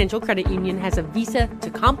 Kemba Financial Credit Union has a visa to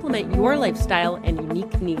complement your lifestyle and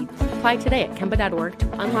unique needs. Apply today at Kemba.org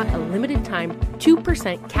to unlock a limited time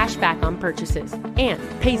 2% cash back on purchases and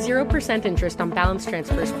pay 0% interest on balance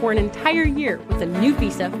transfers for an entire year with a new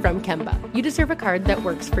visa from Kemba. You deserve a card that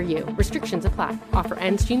works for you. Restrictions apply. Offer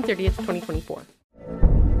ends June 30th, 2024.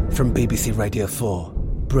 From BBC Radio 4,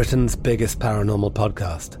 Britain's biggest paranormal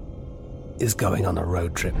podcast is going on a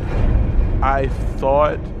road trip. I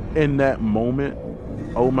thought in that moment,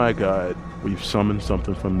 oh my God, we've summoned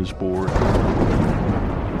something from this board.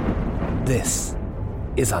 This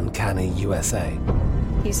is Uncanny USA.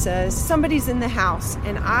 He says, somebody's in the house,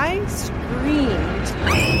 and I screamed.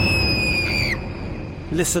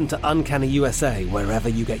 Listen to Uncanny USA wherever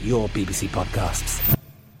you get your BBC podcasts,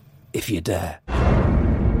 if you dare.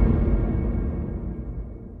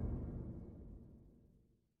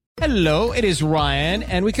 Hello, it is Ryan,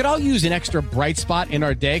 and we could all use an extra bright spot in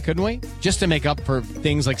our day, couldn't we? Just to make up for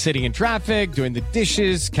things like sitting in traffic, doing the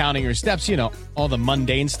dishes, counting your steps, you know, all the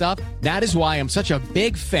mundane stuff. That is why I'm such a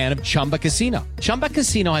big fan of Chumba Casino. Chumba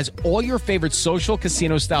Casino has all your favorite social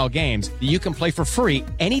casino-style games that you can play for free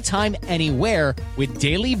anytime, anywhere with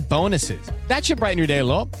daily bonuses. That should brighten your day a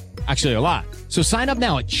little. Actually, a lot. So sign up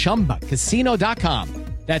now at ChumbaCasino.com.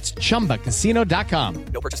 That's ChumbaCasino.com.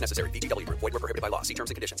 No purchase necessary. VGW Group. Void where prohibited by law. See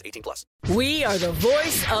terms and conditions. 18+. We are the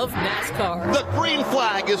voice of NASCAR. The green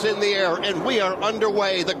flag is in the air, and we are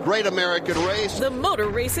underway. The Great American Race. The Motor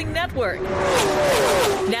Racing Network.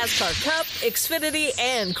 NASCAR Cup, Xfinity,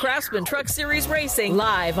 and Craftsman Truck Series Racing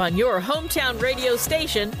live on your hometown radio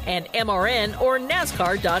station and MRN or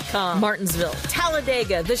NASCAR.com. Martinsville,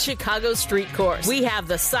 Talladega, the Chicago Street Course. We have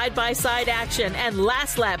the side-by-side action and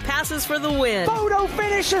last lap passes for the win. Photo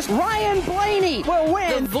finishes. Ryan Blaney will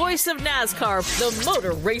win. The voice of NASCAR, the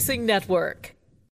Motor Racing Network.